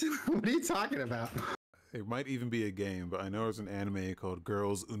 What? What are you talking about? It might even be a game, but I know there's an anime called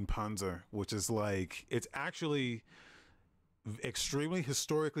Girls und Panzer, which is like, it's actually extremely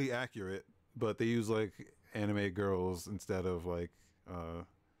historically accurate, but they use like anime girls instead of like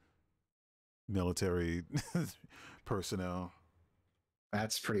military personnel.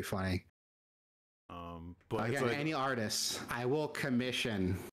 That's pretty funny. But again, like, any artists, I will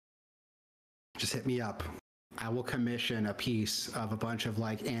commission. Just hit me up. I will commission a piece of a bunch of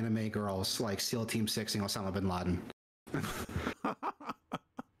like anime girls, like SEAL Team 6ing Osama bin Laden.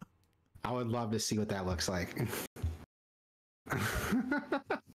 I would love to see what that looks like.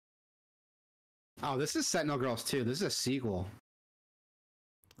 Oh, this is Sentinel Girls 2. This is a sequel.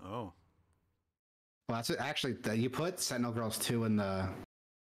 Oh. Well, that's actually you put Sentinel Girls 2 in the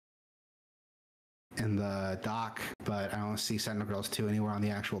doc, but I don't see Sentinel Girls 2 anywhere on the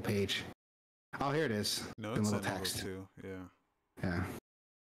actual page. Oh, here it is. No, in it's little Sentinel text. Girls 2. Yeah. Yeah.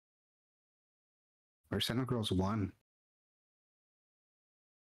 Or Sentinel Girls 1.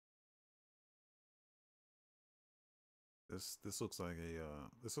 This looks like a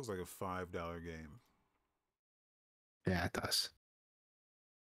 $5 game. Yeah, it does.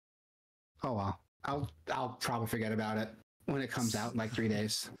 Oh well. I'll probably forget about it when it comes out in like 3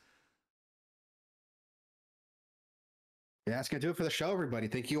 days. Yeah, that's gonna do it for the show, everybody.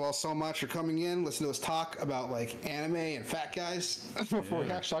 Thank you all so much for coming in, listening to us talk about like anime and fat guys before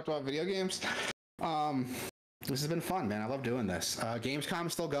we actually talked about video games. This has been fun, man. I love doing this. Gamescom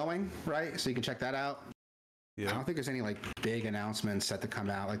is still going, right? So you can check that out. Yeah. I don't think there's any like big announcements set to come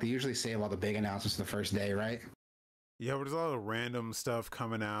out. Like they usually save all the big announcements the first day, right? Yeah, but there's a lot of random stuff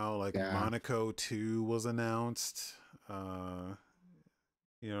coming out. Like Monaco 2 was announced.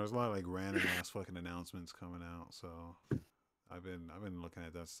 There's a lot of like random ass fucking announcements coming out. So I've been looking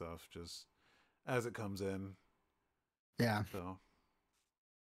at that stuff just as it comes in. Yeah. So,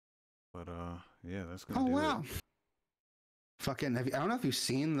 but yeah, that's gonna do wow. it. Fucking, I don't know if you've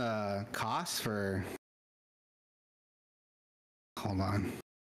seen the cost for. Hold on.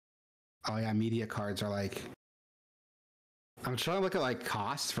 Oh yeah, media cards are like. I'm trying to look at like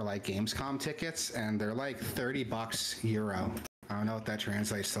costs for like Gamescom tickets, and they're like $30 euro. I don't know what that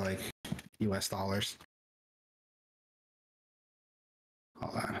translates to like US dollars.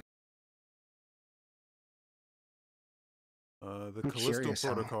 Hold on. The Callisto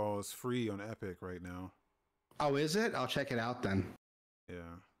Protocol is free on Epic right now. Oh, is it? I'll check it out then. Yeah.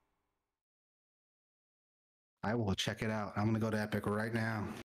 I will check it out. I'm going to go to Epic right now.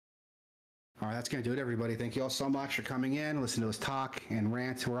 All right, that's going to do it, everybody. Thank you all so much for coming in, listening to us talk and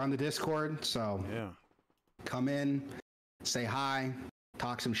rant. We're on the Discord, so yeah, come in, say hi,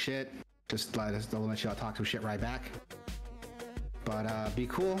 talk some shit. Just don't let you all talk some shit right back. But be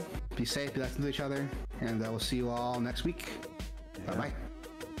cool, be safe, be nice to each other, and we'll see you all next week. Yeah. Bye-bye.